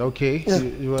calling. Okay, yeah.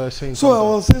 you were saying so something. I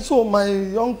was saying, so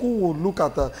my uncle would look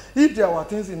at if there were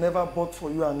things he never bought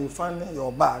for you and he found in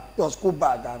your bag, your school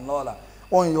bag and all that,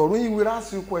 or in your room, he will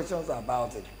ask you questions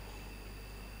about it.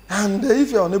 And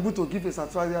if you're unable to give a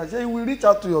satisfactory answer, you will reach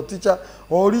out to your teacher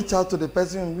or reach out to the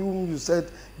person whom you said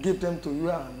give them to you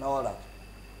and all that.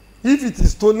 If it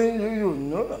is stolen, you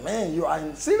know, man, you are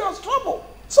in serious trouble.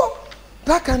 So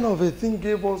that kind of a thing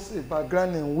gave us a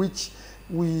background in which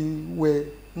we were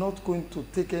not going to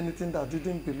take anything that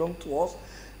didn't belong to us.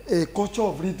 A culture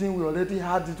of reading, we already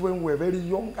had it when we were very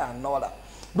young and all that.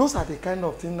 Those are the kind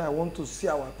of things I want to see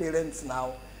our parents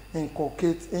now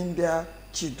inculcate in their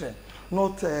children.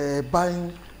 Not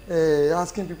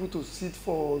asking people to sit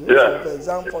for the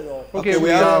exam for your... Okay, we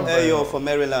have Ayo from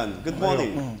Maryland. Good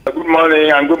morning. Good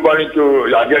morning, and good morning to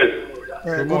your guests.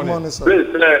 Good morning, sir. Please,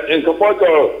 in support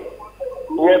of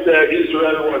what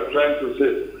Israel was trying to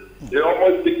say, it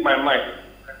almost piqued my mind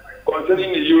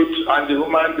concerning the youth and the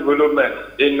human development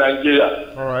in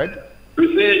Nigeria. All right.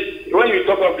 You see, when you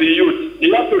talk of the youth,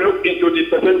 you have to look into the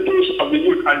percentage of the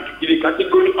youth and the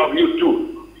category of youth too.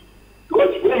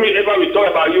 Because whenever we talk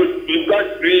about youth, we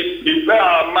prepare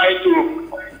our mind to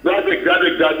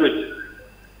graduate.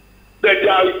 But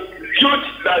there are youth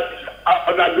that are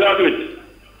undergraduate.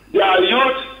 There are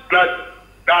youth that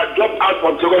drop out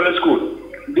from secondary school.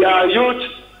 There are youth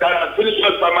that are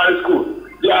finished primary school.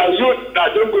 There are youth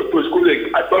that don't go to school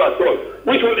at all.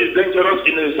 Which one is dangerous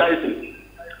in the society?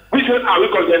 Which one are we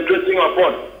concentrating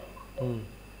upon?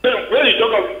 When you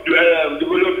talk of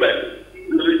development,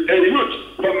 a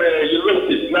youth from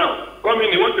university now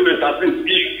coming, he wants to establish.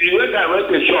 He went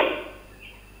to a shop.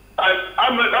 And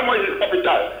how much is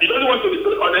capital? He doesn't want to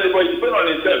depend on anybody, he depends on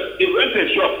himself. He went to a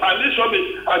shop, and this shop is,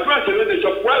 as far as he went to a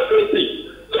shop, quite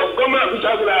crazy. Some government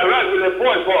officials will arrive with a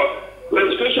form for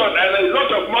registration and a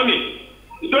lot of money.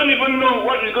 You don't even know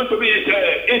what is going to be his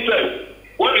interest,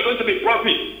 what is going to be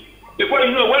profit. Before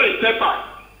you know what is paper,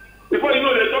 before you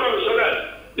know the total insurance,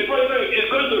 before you know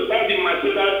it's going to buy the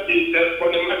material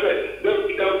for the market, there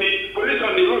will be police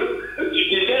on the road,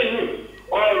 detain you,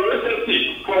 or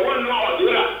recently for one law or the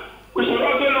other. We should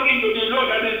also look into the law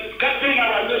that is cutting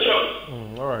our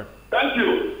nation. All right. Thank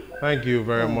you. Thank you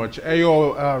very much.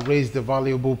 Ayo raised a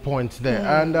valuable point there.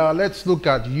 And let's look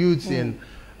at youth in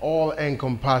all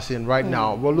encompassing right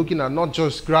now. We're looking at not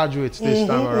just graduates this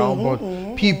time around, but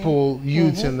people,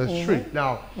 youths in the street.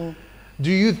 Now,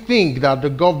 do you think that the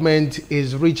government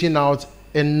is reaching out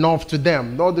enough to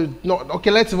them?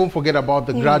 Okay, let's even forget about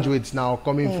the graduates now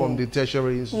coming from the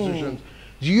tertiary institutions.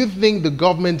 Do you think the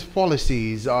government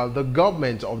policies, the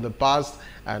government of the past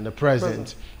and the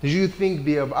present, do you think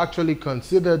they have actually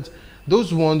considered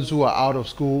those ones who are out of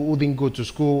school, who didn't go to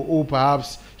school, who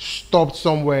perhaps stopped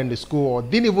somewhere in the school or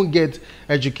didn't even get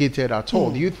educated at all?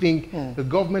 Do you think the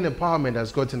government empowerment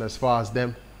has gotten as far as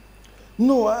them?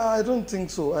 No, I don't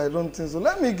think so. I don't think so.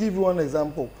 Let me give you one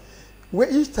example. Where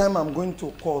each time I'm going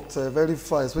to court,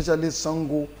 verify, especially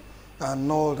Sango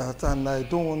and all that, and I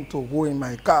don't want to go in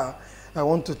my car, I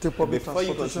want to take public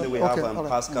transportation. Before you continue, we have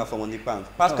Pascal from Onipan.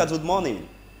 Pascal, good morning.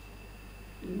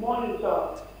 Good morning,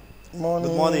 sir. Morning.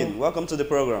 Good morning. Welcome to the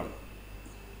program.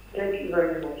 Thank you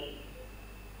very much.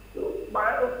 So,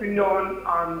 my opinion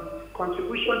and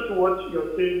contribution to what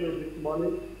you're saying this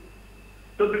morning.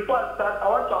 So before I start, I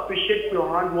want to appreciate your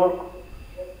hard work.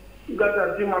 You guys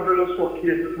are doing marvelous work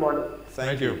here this morning.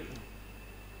 Thank you.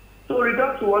 So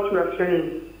regard to what we are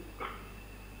saying,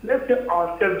 let's get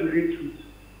ourselves the real truth.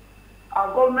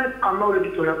 Our government are not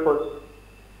ready to help us.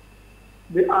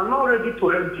 They are not ready to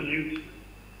help the youth.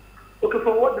 Okay,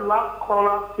 for what the last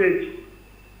caller said,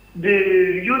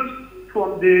 the youth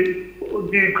from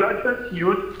the graduate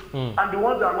youth and the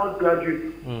ones that are not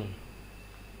graduates. Do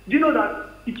you know that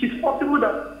it is possible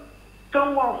that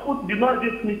someone who did not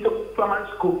just finish primary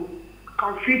school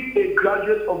can feed a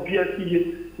graduate of BSc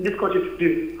in this country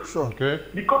today? Sure. Okay.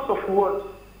 Because of what?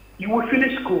 You will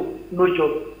finish school, no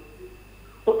job.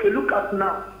 Okay, look at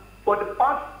now. For the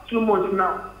past 2 months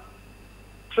now,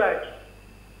 strike.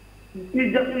 Does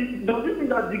it mean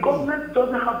that the government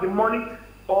doesn't have the money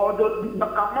or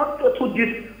cannot settle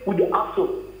this with the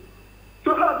ASO?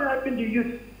 So how are they helping the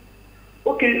youth?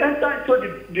 Okay, enter into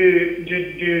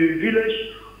the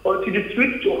village or to the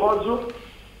street to hustle,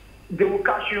 they will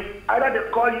catch you. Either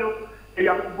they call you a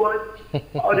young boy,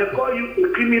 or they call you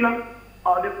a criminal,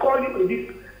 or they call you a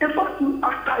this. In fact, you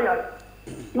are tired.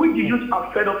 We the youth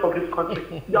are fed up of this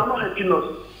country. They are not helping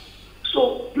us.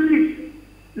 So please,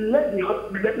 let them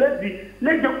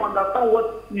understand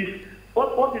what is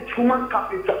human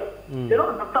capital. They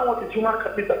don't understand what is human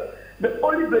capital. They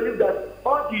only believe that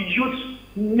all the youth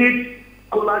need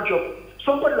collar job.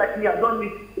 Somebody like me, I don't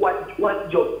need white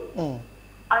job.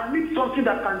 I need something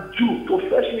that can do to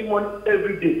fetch me money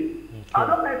every day. I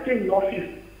don't like staying in the office.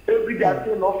 Every day I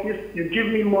stay in the office, you give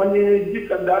me money,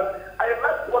 this and that. I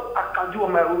like what I can do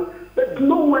on my own. There's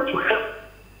nowhere to help.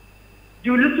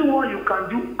 The little one you can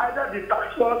do, either the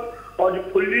tax force or the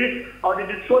police, or they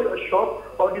destroy your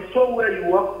shop, or destroy where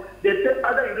you work. They say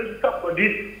either you register for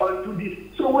this or you do this.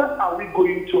 So where are we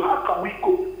going to? How can we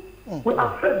cope? We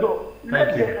are fed up.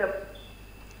 Let them help.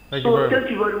 Thank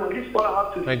you very much. This is what I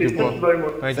have to say. Thank you very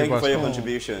much. Thank you for your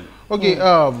contribution. Okay,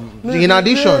 in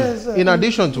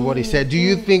addition to what he said, do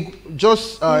you think,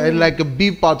 just like a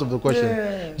big part of the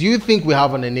question, do you think we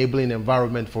have an enabling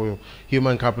environment for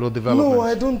human capital development? No,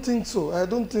 I don't think so. I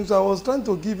don't think so. I was trying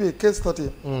to give you a case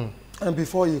study, and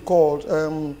before he called,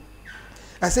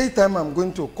 I say time I'm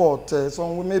going to court,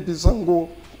 maybe some go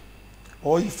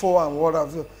or E4 and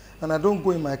whatever, and I don't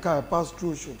go in my car, I pass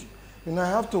through Shodi. You know, I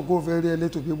have to go very early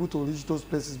to be able to reach those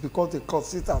places because the court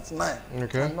sits at 9.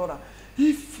 Okay.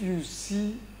 If you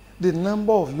see the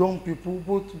number of young people,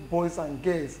 both boys and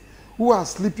girls, who are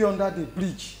sleeping under the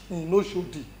bridge in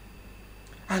Oshodi,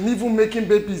 and even making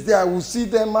babies there, I will see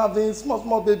them having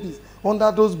small babies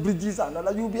under those bridges and all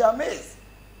that. You'll be amazed.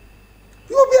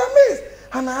 You'll be amazed.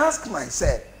 And I ask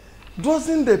myself,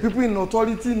 doesn't the people in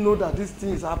authority know that this thing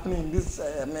is happening in this,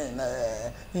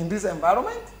 in this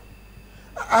environment?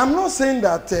 I'm not saying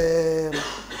that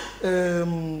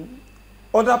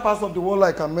other parts of the world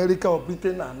like America or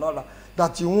Britain and all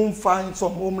that you won't find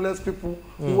some homeless people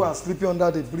who are sleeping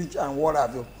under the bridge and what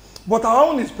have you. But our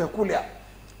own is peculiar.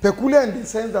 Peculiar in the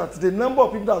sense that the number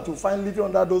of people that you find living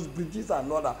under those bridges and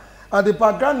all that, and the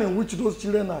background in which those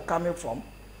children are coming from,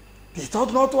 they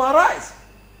thought not to arise.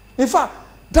 In fact,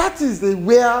 that is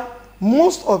where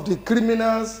most of the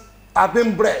criminals are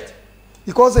being bred.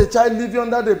 Because a child living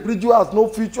under the bridge who has no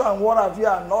future and what have you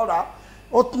and all that,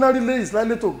 ordinarily is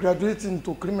likely to graduate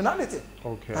into criminality.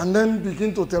 Okay. And then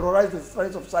begin to terrorize the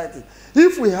rest of society.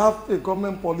 If we have a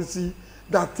government policy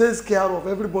that takes care of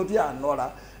everybody and all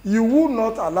that, you will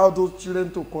not allow those children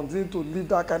to continue to live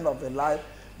that kind of a life.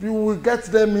 You will get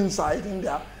them inside in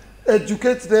there,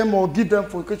 educate them or give them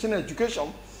vocational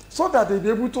education so that they'll be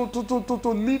able to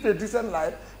live a decent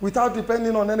life without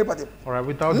depending on anybody. All right,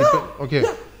 without okay.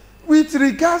 Yeah. With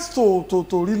regards to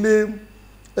really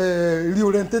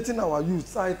reorientating our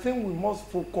youth, I think we must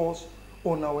focus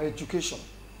on our education,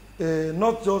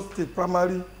 not just the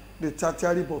primary, the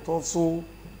tertiary, but also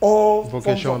all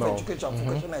vocational forms of education,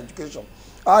 vocational education.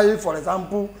 For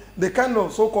example, the kind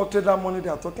of so-called trader money they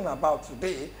are talking about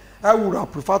today, I would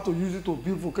have preferred to use it to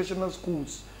build vocational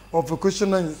schools or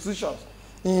vocational institutions,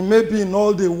 maybe in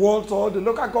all the wards or the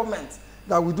local governments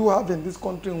that we do have in this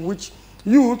country, in which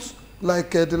youth,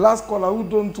 like the last caller, who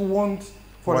don't want,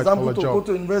 for example, to go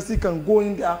to university, can go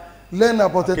in there, learn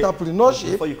about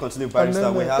entrepreneurship. Before you continue,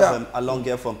 Barrister, we have a long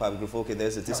year from Paragraph. Okay,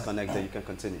 there's a disconnect there. You can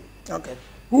continue. Okay.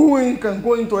 Who can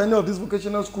go into any of these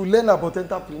vocational schools, learn about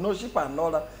entrepreneurship and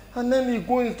all that, and then he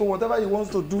go into whatever he wants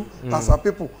to do as a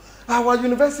people. Our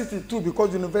university too,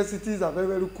 because universities are very,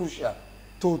 very crucial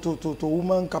to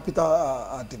human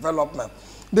capital development.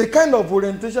 The kind of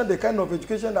orientation, the kind of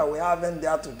education that we have in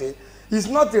there today is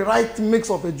not the right mix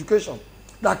of education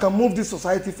that can move this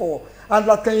society forward and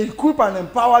that can equip and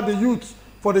empower the youth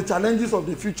for the challenges of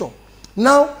the future.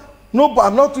 Now, no,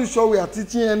 I'm not too sure we are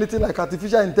teaching anything like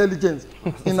artificial intelligence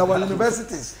in our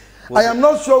universities. I am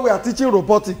not sure we are teaching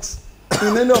robotics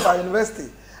in any of our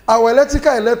universities. Our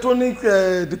electrical electronic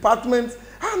departments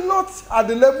are not at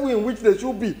the level in which they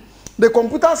should be. The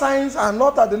computer science are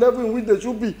not at the level in which they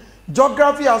should be.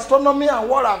 Geography, astronomy, and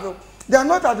what have you, they are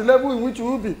not at the level in which we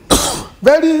will be.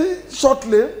 Very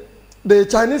shortly, the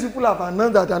Chinese people have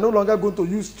announced that they are no longer going to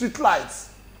use street lights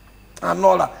and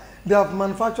all that. They have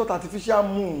manufactured artificial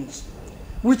moons,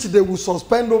 which they will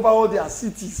suspend over all their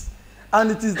cities.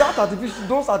 And it is that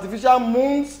those artificial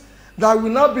moons that will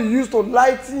now be used to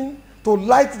light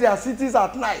their cities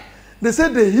at night. They say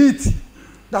the heat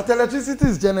that electricity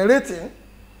is generating,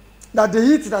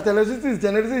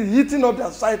 is heating up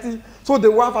their society, so they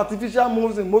will have artificial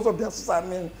moons in most of their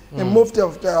society, in most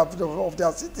of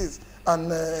their cities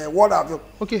and what have you.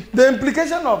 Okay. The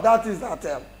implication of that is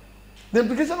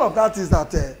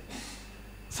that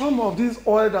some of this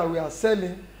oil that we are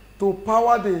selling to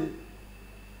power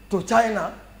to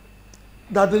China,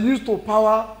 that they use to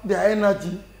power their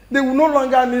energy, they will no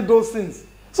longer need those things.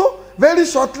 So very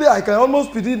shortly, I can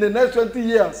almost predict in the next 20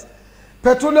 years,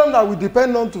 petroleum that we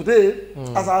depend on today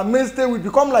as our mainstay will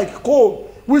become like coal,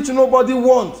 which nobody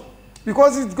wants,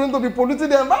 because it's going to be polluting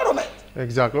the environment.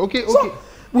 Exactly. Okay. So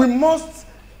we must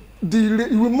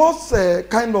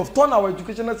kind of turn our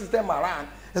educational system around,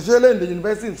 especially in the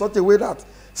university, in such a way that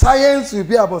science will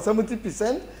be about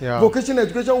 70%, vocational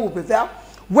education will be there.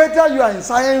 Whether you are in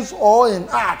science or in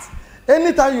art,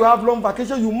 anytime you have long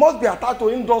vacation, you must be attached to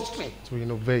industry. To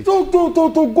innovate. To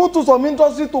go to some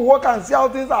industry to work and see how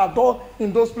things are done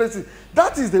in those places.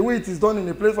 That is the way it is done in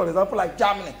a place, for example, like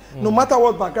Germany. No matter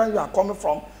what background you are coming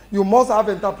from, you must have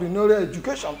entrepreneurial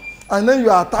education. And then you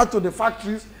are attached to the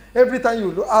factories every time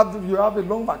you have a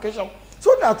long vacation,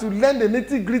 so that you learn the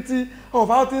nitty-gritty of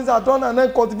how things are done and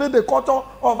then cultivate the culture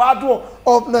of hard work,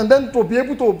 and then to be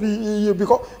able to be,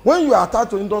 because when you are attached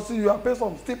to industry, you are paid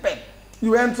some stipend,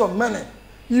 you earn some money.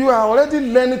 You are already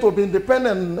learning to be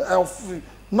independent of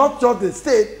not just the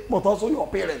state, but also your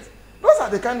parents. Those are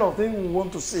the kind of things we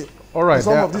want to see. All right, in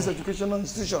some of these educational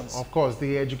institutions. Of course,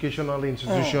 the educational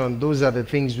institution, those are the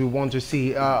things we want to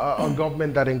see. A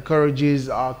government that encourages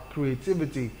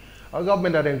creativity, a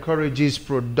government that encourages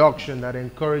production, that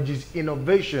encourages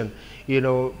innovation. You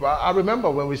know, I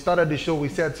remember when we started the show, we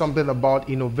said something about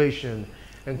innovation,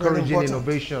 encouraging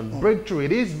innovation, breakthrough.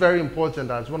 It is very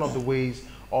important as one of the ways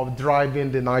of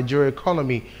driving the Nigerian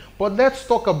economy. But let's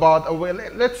talk about,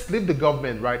 let's leave the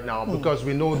government right now, because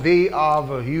we know they have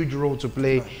a huge role to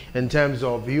play in terms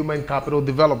of human capital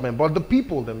development, but the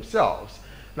people themselves.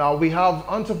 Now we have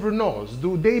entrepreneurs.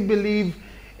 Do they believe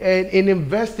in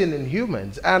investing in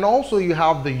humans? And also you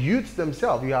have the youths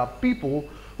themselves. You have people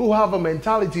who have a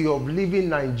mentality of leaving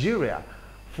Nigeria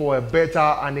for a better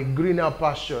and a greener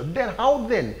pasture. Then how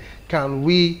then can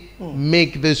we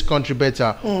make this country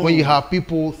better when you have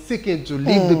people seeking to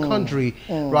leave the country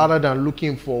rather than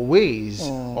looking for ways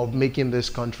of making this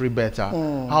country better?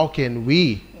 How can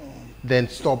we then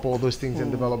stop all those things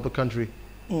and develop the country?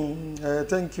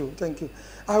 Thank you.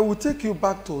 I will take you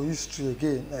back to history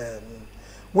again.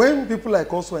 When people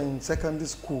like us were in secondary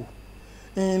school,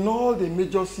 in all the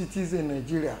major cities in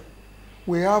Nigeria,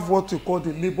 we have what we call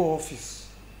the labor office.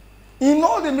 In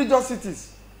all the major cities,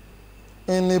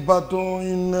 in Ibadan,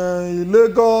 in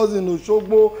Lagos, in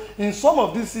Osogbo, in some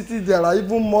of these cities, there are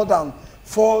even more than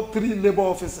 3 labor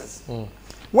offices.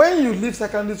 When you leave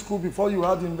secondary school, before you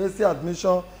had university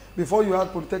admission, before you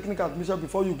had polytechnic admission,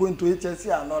 before you go into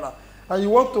HSC and all that, and you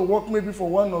want to work maybe for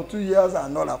 1 or 2 years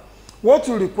and all that, what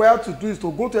you require to do is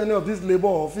to go to any of these labor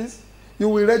office. You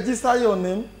will register your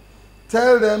name,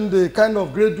 tell them the kind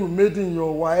of grade you made in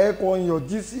your WAEC or in your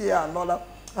GCA and all that,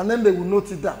 and then they will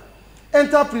note it down.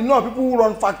 Entrepreneur, people who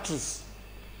run factories,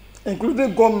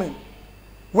 including government,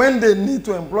 when they need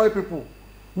to employ people,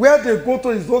 where they go to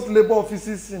is those labor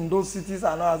offices in those cities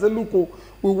and I say, look, oh,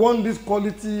 we want this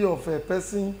quality of a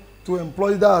person to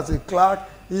employ either as a clerk,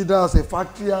 either as a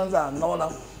factory hand and all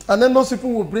that. And then those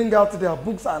people will bring out their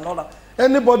books and all that.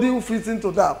 Anybody who fits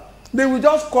into that, they will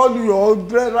just call you or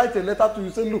write a letter to you,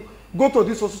 say, look, go to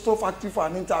this so factory for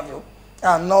an interview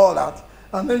and all that.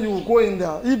 And then you will go in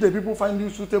there. If the people find you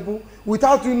suitable,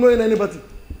 without you knowing anybody,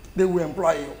 they will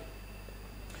employ you.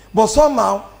 But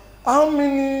somehow, how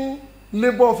many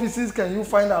labor offices can you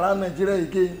find around Nigeria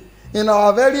again? In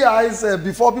our very eyes,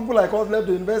 before people like us left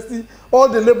the university, all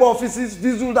the labor offices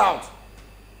fizzled out.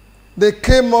 They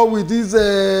came up with these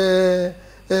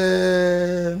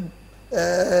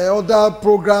other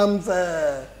programs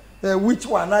which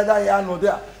were neither here nor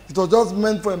there. It was just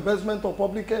meant for investment of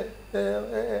public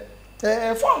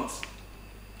funds.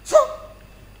 So,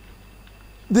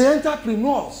 the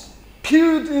entrepreneurs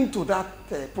peeled into that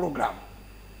program.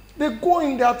 They go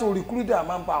in there to recruit their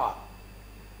manpower.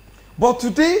 But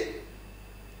today,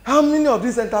 how many of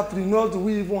these entrepreneurs do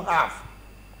we even have?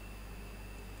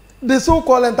 The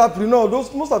so-called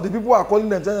entrepreneurs, most of the people are calling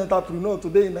themselves entrepreneurs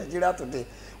today in Nigeria today.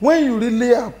 When you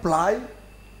really apply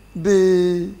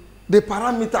the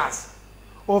parameters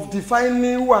of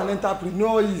defining who an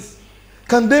entrepreneur is,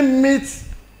 can they meet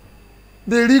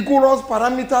the rigorous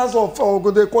parameters of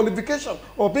the qualification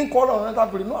of being called an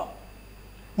entrepreneur?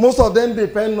 Most of them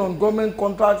depend on government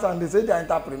contracts and they say they are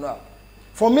entrepreneur.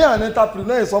 For me, an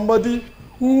entrepreneur is somebody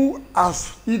who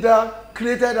has either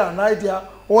created an idea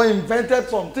or invented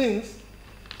some things.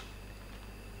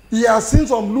 He has seen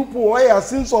some loophole, or he has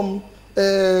seen some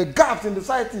gaps in the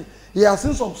society. He has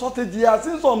seen some shortage, he has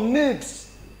seen some needs.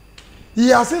 He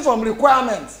has seen some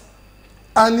requirements.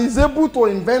 And is able to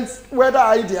invent whether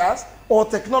ideas or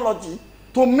technology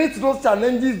to meet those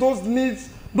challenges, those needs,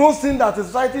 those things that the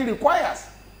society requires.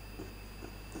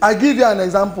 I give you an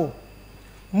example.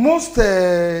 Most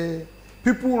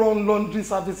people run laundry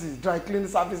services, dry cleaning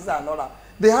services and all that.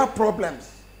 They have problems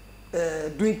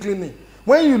doing cleaning.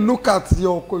 When you look at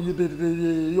your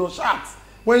shirts,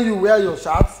 when you wear your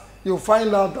shirts, you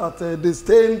find out that the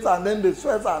stains and then the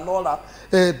sweats and all that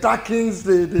darkens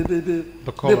the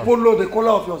color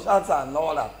of your shirts and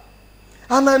all that.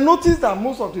 And I noticed that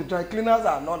most of the dry cleaners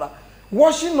and all that,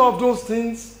 washing off those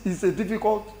things is a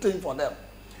difficult thing for them.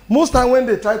 Most time when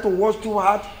they try to wash too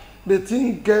hard, the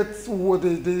thing gets,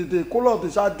 the color of the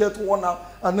shirt gets worn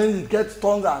out and then it gets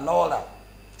torn and all that.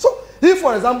 So if,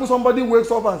 for example, somebody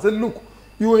wakes up and says, look,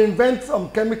 you invent some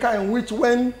chemical in which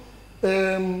when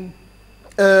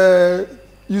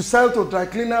you sell to dry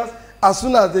cleaners, as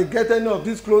soon as they get any of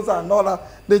these clothes and all that,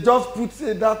 they just put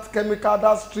that chemical,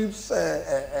 that strips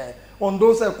on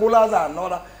those collars and all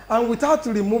that, and without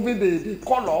removing the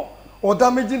color or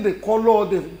damaging the color,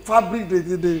 the fabric,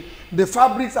 the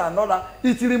fabrics and all that,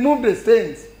 it removes the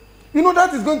stains. You know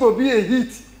that is going to be a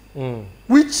heat,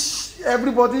 which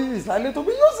everybody is likely to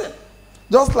be using.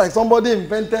 Just like somebody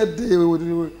invented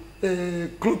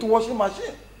the cloth washing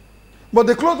machine. But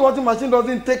the cloth washing machine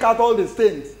doesn't take out all the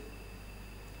stains.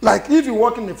 Like if you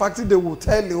work in a factory, they will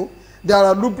tell you there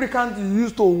are lubricants you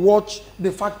use to wash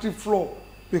the factory floor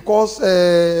because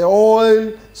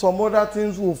oil, some other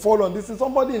things will fall on this. And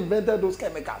somebody invented those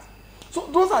chemicals. So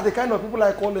those are the kind of people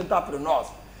I call entrepreneurs.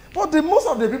 But most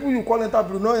of the people you call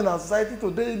entrepreneurs in our society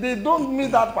today, they don't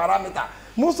meet that parameter.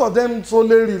 Most of them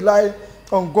solely rely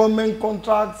on government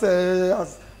contracts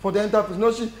for the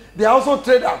entrepreneurship. They are also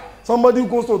traders. Somebody who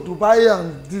goes to Dubai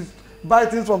and buy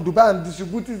things from Dubai and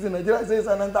distribute it in Nigeria says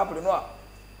an entrepreneur.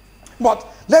 But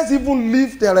let's even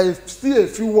leave, there are still a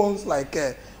few ones like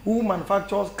who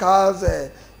manufactures cars,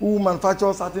 who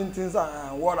manufactures certain things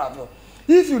and whatever.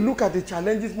 If you look at the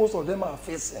challenges most of them are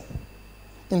facing,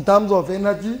 in terms of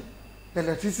energy,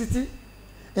 electricity,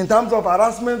 in terms of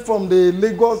harassment from the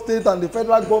Lagos state and the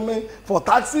federal government for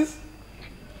taxes,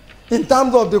 in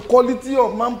terms of the quality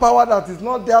of manpower that is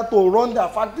not there to run their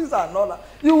factories and all that,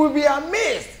 you will be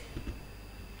amazed.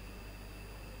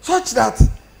 Such that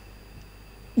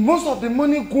most of the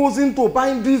money goes into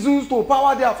buying diesels to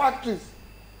power their factories.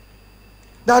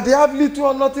 That they have little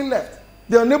or nothing left.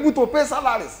 They are unable to pay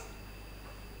salaries.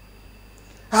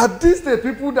 Are these the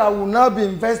people that will now be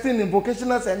investing in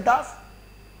vocational centers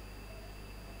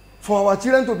for our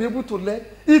children to be able to learn?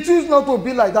 It used not to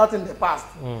be like that in the past.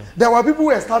 There were people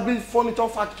who established furniture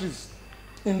factories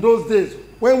in those days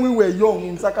when we were young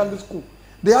in secondary school.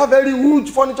 They have very huge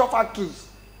furniture factories.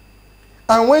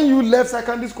 And when you left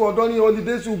secondary school during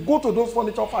holidays, you go to those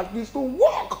furniture factories to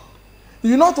work.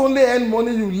 You not only earn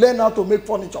money, you learn how to make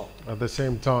furniture. At the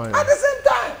same time. At the same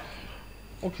time.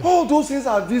 Okay. All those things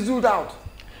are fizzled out.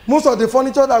 Most of the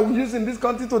furniture that we use in this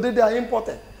country today, they are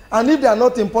imported. And if they are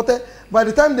not imported, by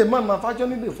the time the man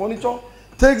manufacturing the furniture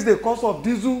takes the cost of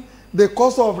diesel, the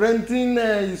cost of renting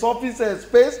his office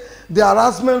space, the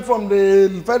harassment from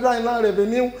the Federal Inland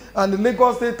Revenue and the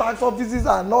Lagos State tax offices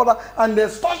and all that, and the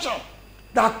extortion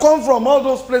that come from all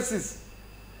those places,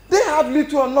 they have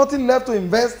little or nothing left to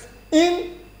invest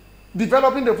in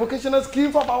developing the vocational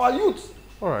skills of our youth.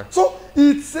 All right. So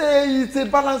it's a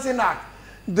balancing act.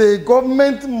 The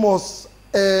government must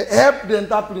help the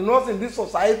entrepreneurs in this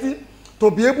society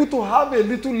to be able to have a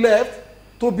little left,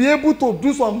 to be able to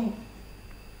do some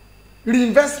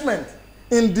reinvestment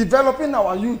in developing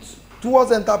our youth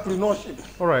towards entrepreneurship.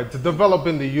 All right,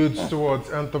 developing the youth towards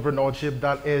entrepreneurship,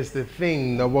 that is the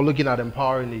thing that we're looking at,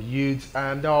 empowering the youth.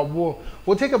 And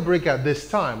we'll take a break at this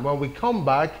time. When we come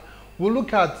back, we'll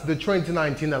look at the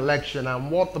 2019 election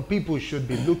and what the people should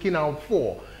be looking out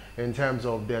for in terms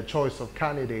of their choice of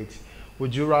candidates.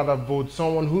 Would you rather vote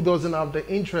someone who doesn't have the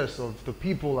interests of the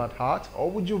people at heart, or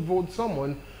would you vote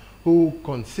someone who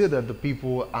considered the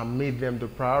people and made them the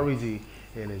priority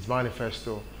in his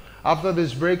manifesto? After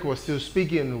this break, we're still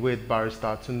speaking with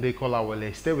Barrister Tunde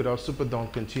Kolawole. Stay with us.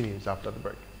 Superdawn continues after the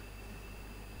break.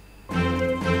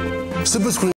 Super Screen